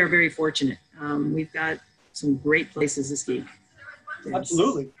 We are very fortunate. We've got some great places to ski.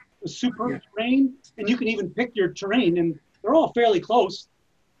 Absolutely. Super terrain, and you can even pick your terrain, and they're all fairly close.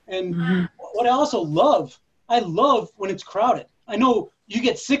 And what I also love, I love when it's crowded. I know you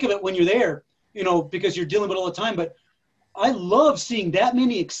get sick of it when you're there, you know, because you're dealing with it all the time, but I love seeing that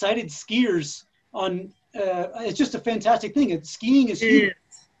many excited skiers on. It's just a fantastic thing. Skiing is huge.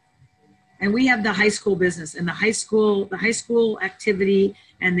 And we have the high school business and the high school activity,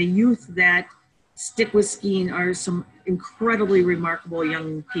 and the youth that stick with skiing are some incredibly remarkable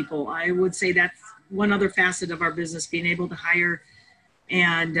young people. I would say that's one other facet of our business, being able to hire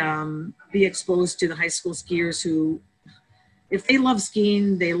and be exposed to the high school skiers who, if they love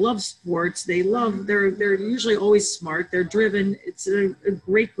skiing, they love sports, they're usually always smart, they're driven. It's a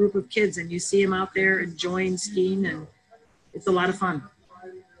great group of kids, and you see them out there enjoying skiing, and it's a lot of fun.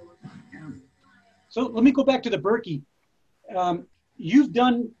 Yeah. So let me go back to the Berkey. You've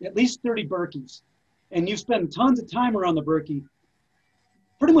done at least 30 Berkeys, and you've spent tons of time around the Berkey.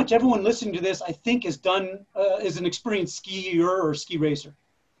 Pretty much everyone listening to this, I think, is an experienced skier or ski racer.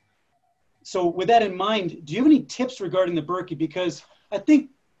 So with that in mind, do you have any tips regarding the Berkey? Because I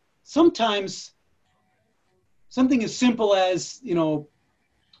think sometimes something as simple as, you know,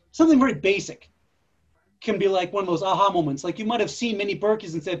 something very basic can be like one of those aha moments. Like you might have seen many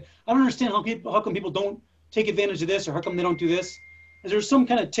Berkeys and said, I don't understand how come people don't take advantage of this, or how come they don't do this? Is there some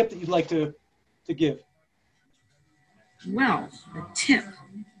kind of tip that you'd like to give? Well, a tip.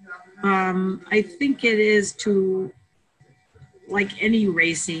 I think it is to, like any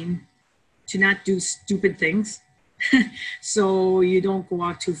racing, to not do stupid things. So you don't go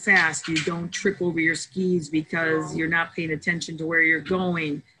out too fast. You don't trip over your skis because you're not paying attention to where you're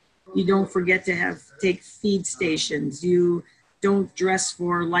going. You don't forget to take feed stations. You don't dress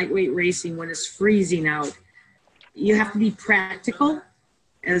for lightweight racing when it's freezing out. You have to be practical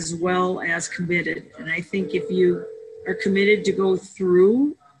as well as committed. And I think if you are committed to go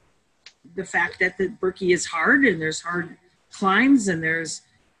through the fact that the Birkie is hard and there's hard climbs and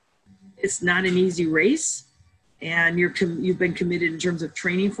it's not an easy race, and you've been committed in terms of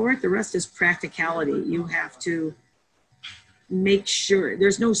training for it, the rest is practicality. You have to make sure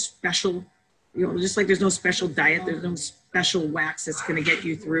there's no special, just like there's no special diet, there's no special wax that's going to get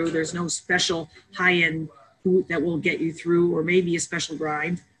you through. There's no special high-end food that will get you through, or maybe a special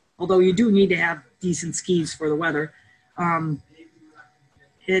grind, although you do need to have decent skis for the weather.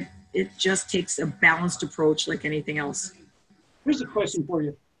 It just takes a balanced approach like anything else. Here's a question for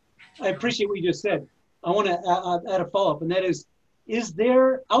you. I appreciate what you just said. I want to add a follow-up, and that is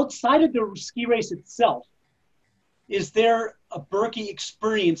there, outside of the ski race itself, is there a Birkie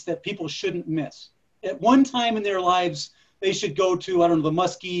experience that people shouldn't miss? At one time in their lives, they should go to, I don't know, the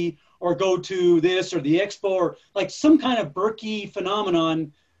Muskie, or go to this, or the Expo, or like some kind of Birkie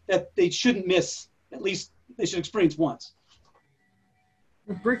phenomenon that they shouldn't miss, at least they should experience once.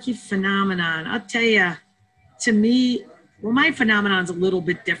 The Birkie phenomenon, I'll tell you, to me, well, my phenomenon's a little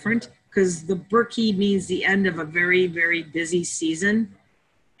bit different, because the Birkie means the end of a very, very busy season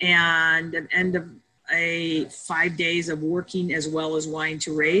and an end of 5 days of working as well as wanting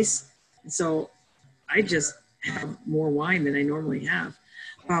to race. So I just have more wine than I normally have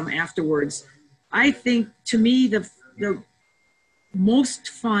afterwards. I think, to me, the most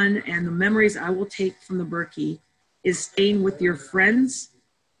fun and the memories I will take from the Birkie is staying with your friends,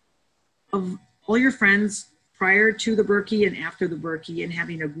 of all your friends, prior to the Birkie and after the Birkie, and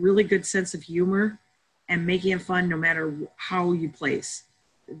having a really good sense of humor and making it fun no matter how you place.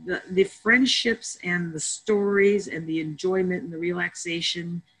 The friendships and the stories and the enjoyment and the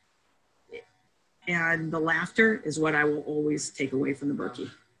relaxation and the laughter is what I will always take away from the Birkie.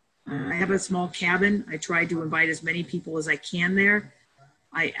 I have a small cabin. I try to invite as many people as I can there.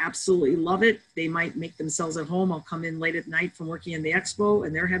 I absolutely love it. They might make themselves at home. I'll come in late at night from working in the Expo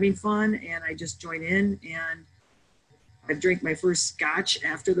and they're having fun, and I just join in. And I drank my first scotch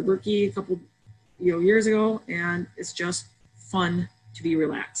after the Birkie a couple years ago, and it's just fun to be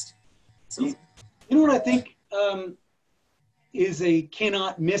relaxed. So, you know what I think is a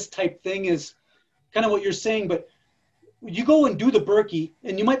cannot miss type thing is kind of what you're saying, but you go and do the Birkie,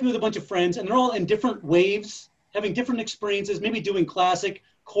 and you might be with a bunch of friends, and they're all in different waves, having different experiences, maybe doing classic,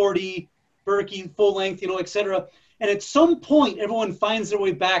 Cordy, Birkie, full length, et cetera. And at some point, everyone finds their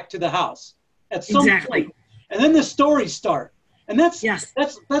way back to the house. At some point. And then the stories start. And that's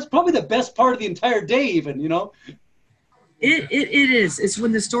probably the best part of the entire day even, It is. It's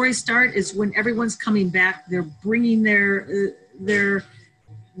when the stories start. It's when everyone's coming back. They're bringing their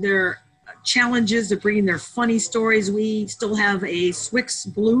challenges. They're bringing their funny stories. We still have a Swix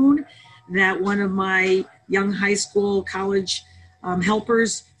balloon that one of my young high school, college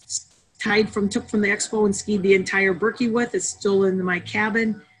helpers took from the Expo and skied the entire Birkie with. It's still in my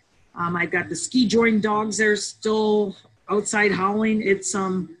cabin. I've got the ski joring dogs there still outside howling. It's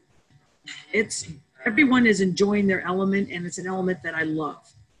everyone is enjoying their element, and it's an element that I love.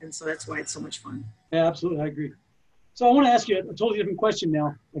 And so that's why it's so much fun. Yeah, absolutely. I agree. So I want to ask you a totally different question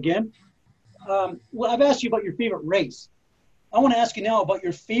now, again. Well, I've asked you about your favorite race. I want to ask you now about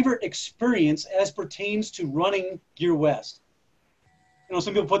your favorite experience as pertains to running Gear West.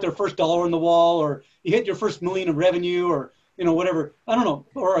 Some people put their first dollar on the wall, or you hit your first million of revenue, or, whatever. I don't know,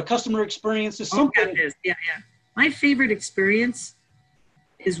 or a customer experience is something. Yeah. My favorite experience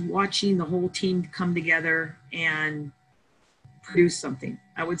is watching the whole team come together and produce something.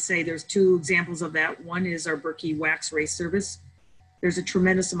 I would say there's two examples of that. One is our Birkie Wax Race Service. There's a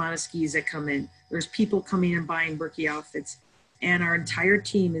tremendous amount of skis that come in. There's people coming and buying Birkie outfits. And our entire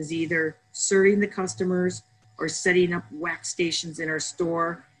team is either serving the customers or setting up wax stations in our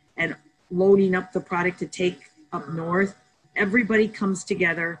store and loading up the product to take up north. Everybody comes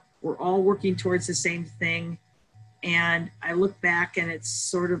together. We're all working towards the same thing. And I look back and it's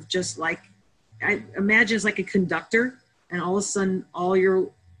sort of just like, I imagine it's like a conductor, and all of a sudden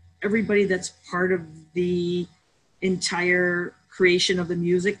everybody that's part of the entire creation of the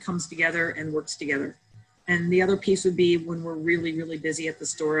music comes together and works together. And the other piece would be when we're really, really busy at the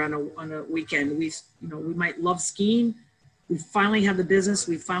store on a weekend. We might love skiing. We finally have the business.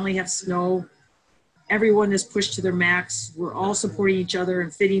 We finally have snow. everyone is pushed to their max. We're all supporting each other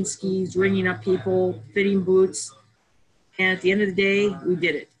and fitting skis, ringing up people, fitting boots. And at the end of the day, we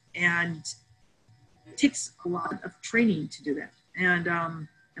did it. And it takes a lot of training to do that. And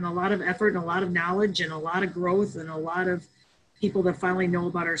a lot of effort and a lot of knowledge and a lot of growth and a lot of people that finally know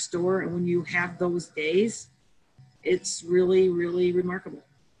about our store. And when you have those days, it's really, really remarkable.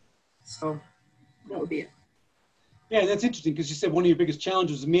 So that would be it. Yeah, that's interesting because you said one of your biggest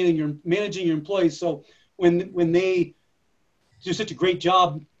challenges is managing your employees. So when they do such a great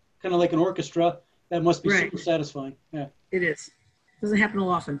job, kind of like an orchestra, that must be super satisfying. Yeah, it is. Doesn't happen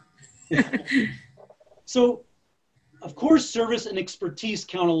often. So, of course, service and expertise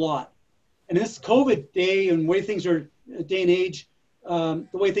count a lot. And this COVID day and way things are, day and age, the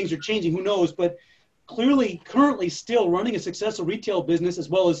way things are changing, who knows? But clearly, currently still running a successful retail business, as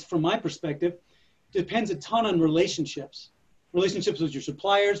well as from my perspective, depends a ton on relationships with your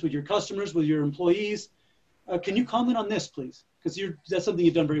suppliers, with your customers, with your employees. Can you comment on this, please? Because that's something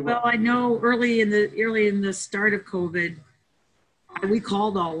you've done very well. Well, I know early in the start of COVID, we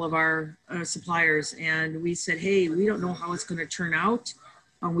called all of our suppliers and we said, hey, we don't know how it's going to turn out.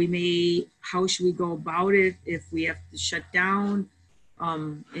 How should we go about it if we have to shut down?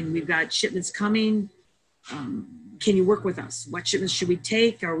 And we've got shipments coming. Can you work with us? What shipments should we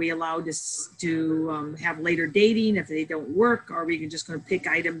take? Are we allowed to have later dating if they don't work? Are we just going to pick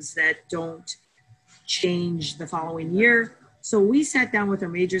items that don't change the following year? So we sat down with our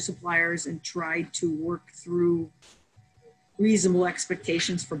major suppliers and tried to work through reasonable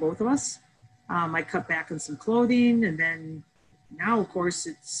expectations for both of us. I cut back on some clothing, and then now, of course,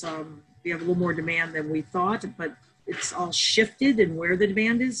 it's we have a little more demand than we thought, but it's all shifted in where the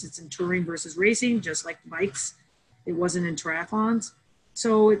demand is. It's in touring versus racing, just like bikes. It wasn't in triathlons.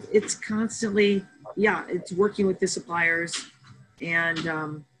 So it's constantly, it's working with the suppliers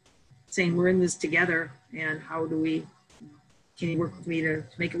and saying we're in this together, and can you work with me to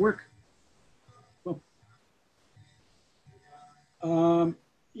make it work? Cool.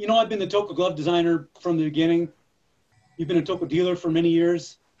 I've been the Toco glove designer from the beginning. You've been a Toco dealer for many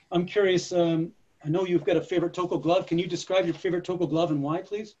years. I'm curious, I know you've got a favorite Toco glove. Can you describe your favorite Toco glove and why,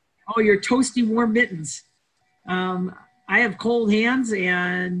 please? Oh, your toasty warm mittens. I have cold hands,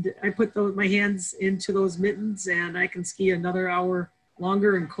 and I put my hands into those mittens, and I can ski another hour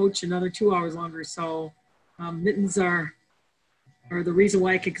longer and coach another 2 hours longer. So mittens are the reason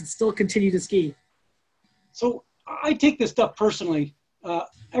why I can still continue to ski. So I take this stuff personally.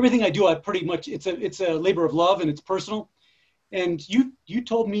 Everything I do, I pretty much, it's a labor of love and it's personal. And you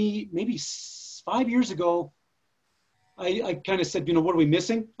told me maybe 5 years ago, I kind of said, what are we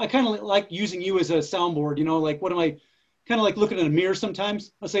missing? I kind of like using you as a soundboard, like what am I, kind of like looking in a mirror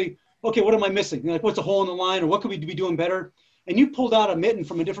sometimes. I'll say, okay, what am I missing? Like what's a hole in the line, or what could we be doing better? And you pulled out a mitten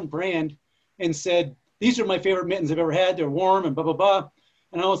from a different brand and said, these are my favorite mittens I've ever had. They're warm and blah, blah, blah.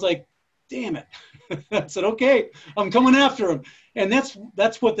 And I was like, damn it. I said, okay, I'm coming after them. And that's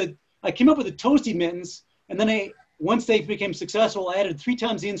what I came up with the toasty mittens. And then once they became successful, I added 3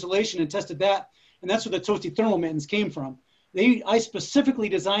 times the insulation and tested that. And that's where the toasty thermal mittens came from. I specifically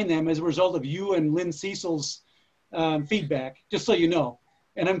designed them as a result of you and Lynn Cecil's feedback, just so you know.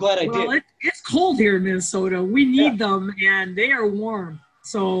 And I'm glad I did. It's cold here in Minnesota. We need them, and they are warm.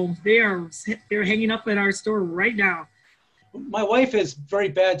 So they're hanging up at our store right now. My wife has very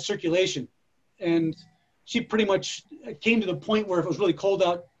bad circulation, and she pretty much came to the point where if it was really cold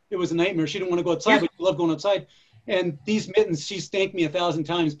out, it was a nightmare. She didn't want to go outside, but she loved going outside. And these mittens, she's thanked me 1,000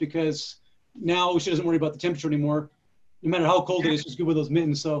 times because now she doesn't worry about the temperature anymore. No matter how cold it is, she's good with those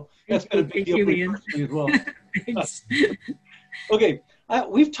mittens. So that's been a big deal for me personally as well. Thanks. Okay,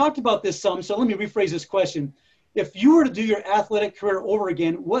 we've talked about this some, so let me rephrase this question. If you were to do your athletic career over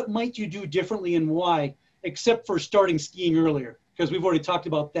again, what might you do differently and why, except for starting skiing earlier? Because we've already talked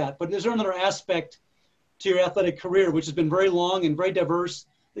about that. But is there another aspect to your athletic career, which has been very long and very diverse,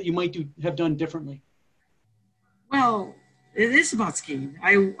 that you might have done differently? Well, it is about skiing.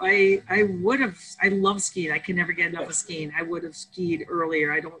 I love skiing. I can never get enough of skiing. I would have skied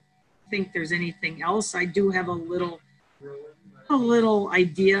earlier. I don't think there's anything else. I do have a little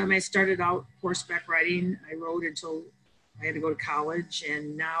idea. I mean, I started out horseback riding. I rode until I had to go to college.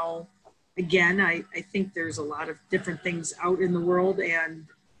 And now, again, I think there's a lot of different things out in the world. And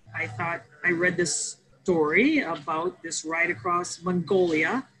I thought I read this story about this ride across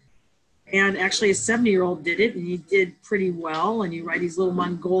Mongolia. And actually a 70-year-old did it, and he did pretty well. And you ride these little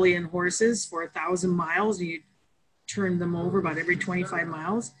Mongolian horses for 1,000 miles, and you turn them over about every 25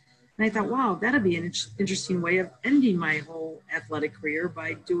 miles. And I thought, wow, that'd be an interesting way of ending my whole athletic career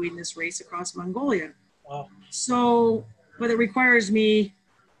by doing this race across Mongolia. Wow. So, but it requires me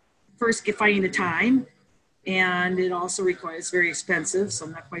first finding the time, and it also requires very expensive, so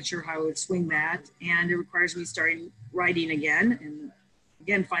I'm not quite sure how I would swing that. And it requires me starting writing again, and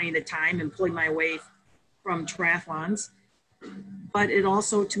again finding the time and pulling my way from triathlons. But it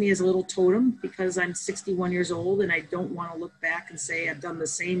also, to me, is a little totem because I'm 61 years old and I don't want to look back and say I've done the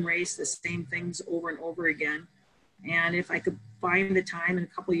same race, the same things over and over again. And if I could find the time in a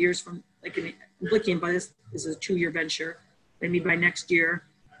couple of years from, like in Blicking, but this is a 2-year venture, maybe by next year,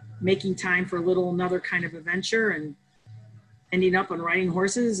 making time for another kind of adventure and ending up on riding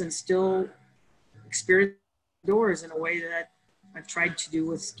horses and still experience doors in a way that I've tried to do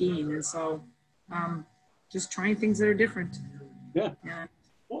with skiing. And so just trying things that are different. Yeah. And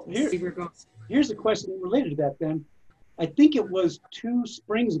Well, see where it goes. here's a question related to that then. I think it was 2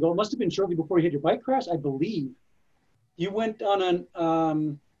 springs ago. It must have been shortly before you had your bike crash, I believe. You went on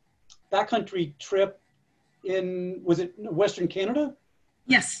an backcountry trip in, was it Western Canada?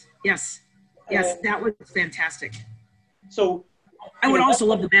 Yes. That was fantastic. So I would also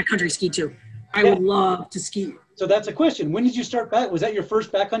love to backcountry ski too. I would love to ski. So that's a question. When did you start back? Was that your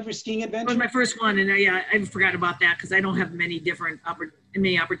first backcountry skiing That adventure? was my first one, and I forgot about that because I don't have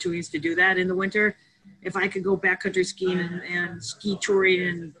many opportunities to do that in the winter. If I could go backcountry skiing and ski touring,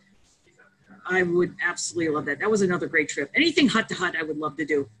 and I would absolutely love that. That was another great trip. Anything hut to hut, I would love to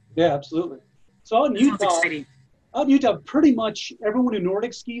do. Yeah, absolutely. So out in That sounds Utah, exciting. pretty much everyone who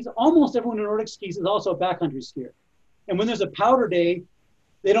Nordic skis, almost everyone who Nordic skis is also a backcountry skier. And when there's a powder day,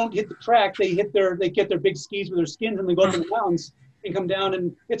 they don't hit the track. They get their big skis with their skins and they go up in the mountains and come down.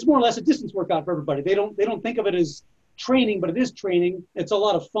 And it's more or less a distance workout for everybody. They don't think of it as training, but it is training. It's a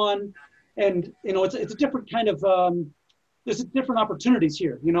lot of fun, and it's a different kind of there's different opportunities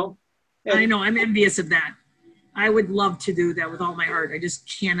here. And I know. I'm envious of that. I would love to do that with all my heart. I just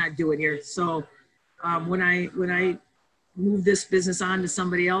cannot do it here. So when I move this business on to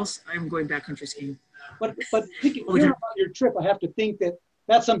somebody else, I'm going backcountry skiing. But hearing about your trip, I have to think that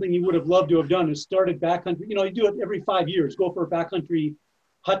that's something you would have loved to have done, is started backcountry. You do it every 5 years, go for a backcountry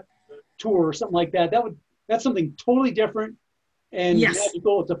hut tour or something like that. That's something totally different and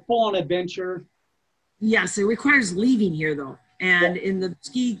magical. It's a full-on adventure. Yes, it requires leaving here though. And in the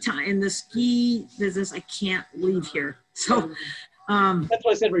ski business, I can't leave here. So that's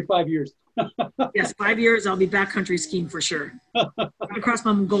why I said every 5 years. Yes, 5 years, I'll be backcountry skiing for sure. Across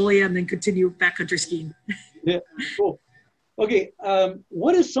Mongolia and then continue backcountry skiing. Yeah, cool. Okay,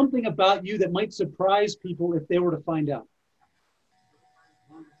 what is something about you that might surprise people if they were to find out?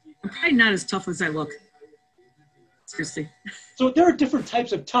 I'm probably not as tough as I look. Seriously. So there are different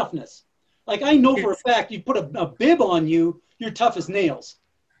types of toughness. Like I know for a fact, you put a bib on you, you're tough as nails.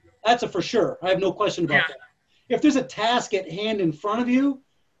 That's a for sure. I have no question about that. If there's a task at hand in front of you,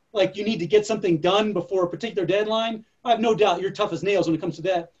 like you need to get something done before a particular deadline, I have no doubt you're tough as nails when it comes to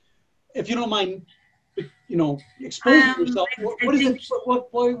that. If you don't mind, exposing yourself,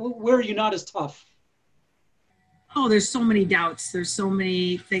 where are you not as tough? Oh, there's so many doubts. There's so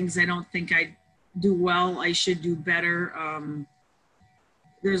many things I don't think I do well. I should do better.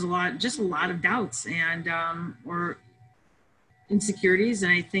 There's a lot of doubts and or insecurities.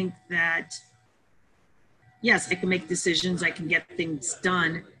 And I think that, yes, I can make decisions. I can get things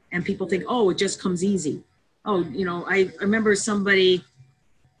done. And people think, oh, it just comes easy. Oh, I remember somebody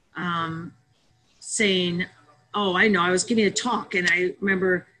saying, oh, I know, I was giving a talk and I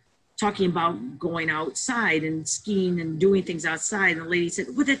remember talking about going outside and skiing and doing things outside. And the lady said,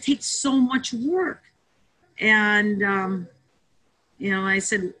 well, that takes so much work. And, I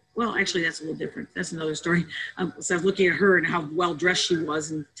said, well, actually, that's a little different. That's another story. So I was looking at her and how well-dressed she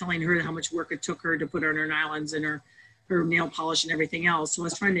was and telling her how much work it took her to put on her nylons and her nail polish and everything else. So I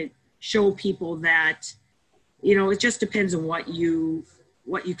was trying to show people that, it just depends on what you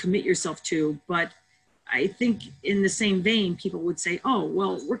commit yourself to. But I think in the same vein, people would say, oh,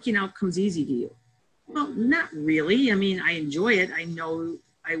 well, working out comes easy to you. Well, not really. I mean, I enjoy it. I know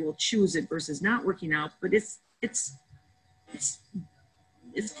I will choose it versus not working out, but it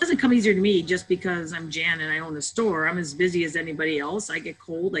doesn't come easier to me just because I'm Jan and I own a store. I'm as busy as anybody else. I get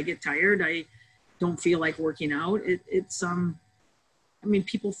cold, I get tired. I don't feel like working out.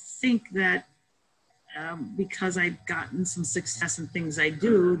 People think that because I've gotten some success in things I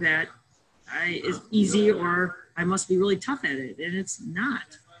do that it's easy or I must be really tough at it, and it's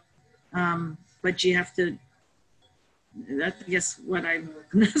not. But you have to, that's, I guess, what I'm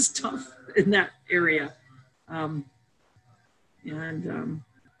not as tough in that area. And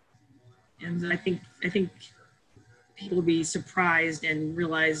I think people will be surprised and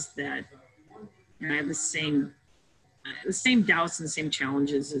realize that I have the same doubts and the same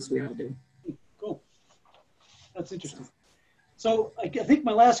challenges as we all do. Cool. That's interesting. So I think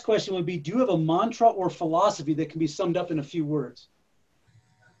my last question would be, do you have a mantra or philosophy that can be summed up in a few words?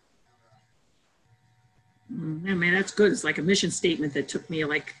 Yeah, man, that's good. It's like a mission statement that took me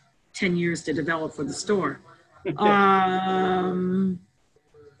like 10 years to develop for the store. It's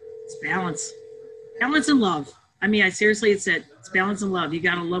balance. Balance and love. I mean, seriously, it's balance and love. You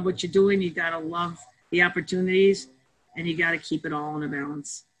got to love what you're doing. You got to love the opportunities, and you got to keep it all in a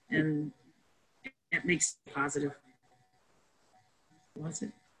balance. And it makes it positive. What's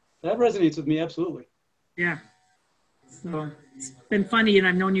it? That resonates with me, absolutely. Yeah. So it's been funny, and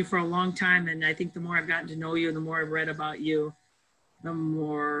I've known you for a long time, and I think the more I've gotten to know you, the more I've read about you, the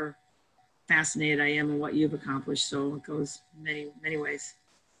more fascinated I am in what you've accomplished. So it goes many, many ways.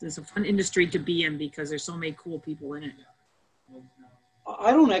 It's a fun industry to be in because there's so many cool people in it.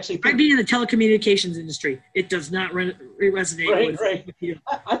 I don't actually think... I'd be in the telecommunications industry. It does not resonate with you.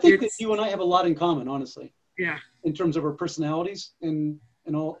 I think that you and I have a lot in common, honestly. Yeah. In terms of our personalities and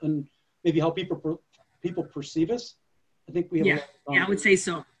maybe how people perceive us. I think we have a lot in common. Yeah, I would say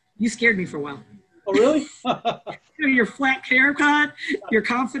so. You scared me for a while. Oh, really? Your flat haircut, your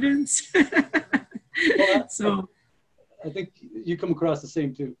confidence. Well, so I think you come across the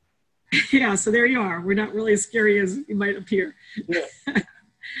same too. Yeah, so there you are. We're not really as scary as you might appear. Yeah.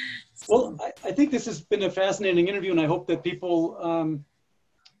 Well, I think this has been a fascinating interview, and I hope that people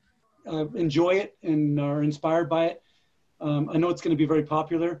enjoy it and are inspired by it. I know it's going to be very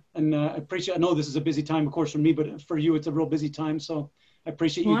popular, and I know this is a busy time, of course, for me, but for you, it's a real busy time. So I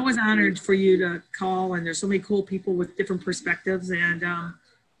appreciate you. Well, I was honored for you to call, and there's so many cool people with different perspectives, and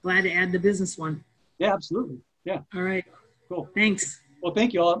glad to add the business one. Yeah, absolutely. Yeah. All right. Cool. Thanks. Well,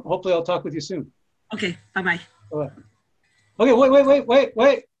 thank you. Hopefully I'll talk with you soon. Okay. Bye-bye. Bye-bye. Okay,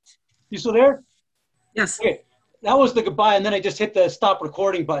 wait. You still there? Yes. Okay. That was the goodbye, and then I just hit the stop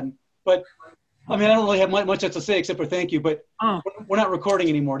recording button. But, I mean, I don't really have much else to say except for thank you, but we're not recording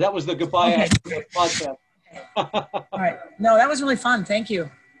anymore. That was the goodbye after the podcast. All right. No, that was really fun. Thank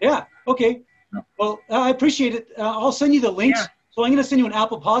you. Yeah. Okay. Well, I appreciate it. I'll send you the links. Yeah. So I'm going to send you an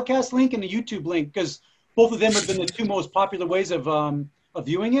Apple Podcast link and a YouTube link because both of them have been the two most popular ways of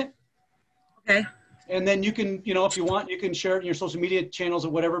viewing it. Okay. And then you can, if you want, you can share it in your social media channels or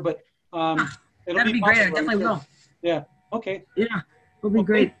whatever. But that'd be great. I definitely will. Yeah. Okay. Yeah. It'll be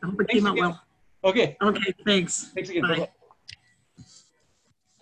great. I hope it came out well. Okay. Okay. Thanks. Thanks again. Bye. Bye-bye.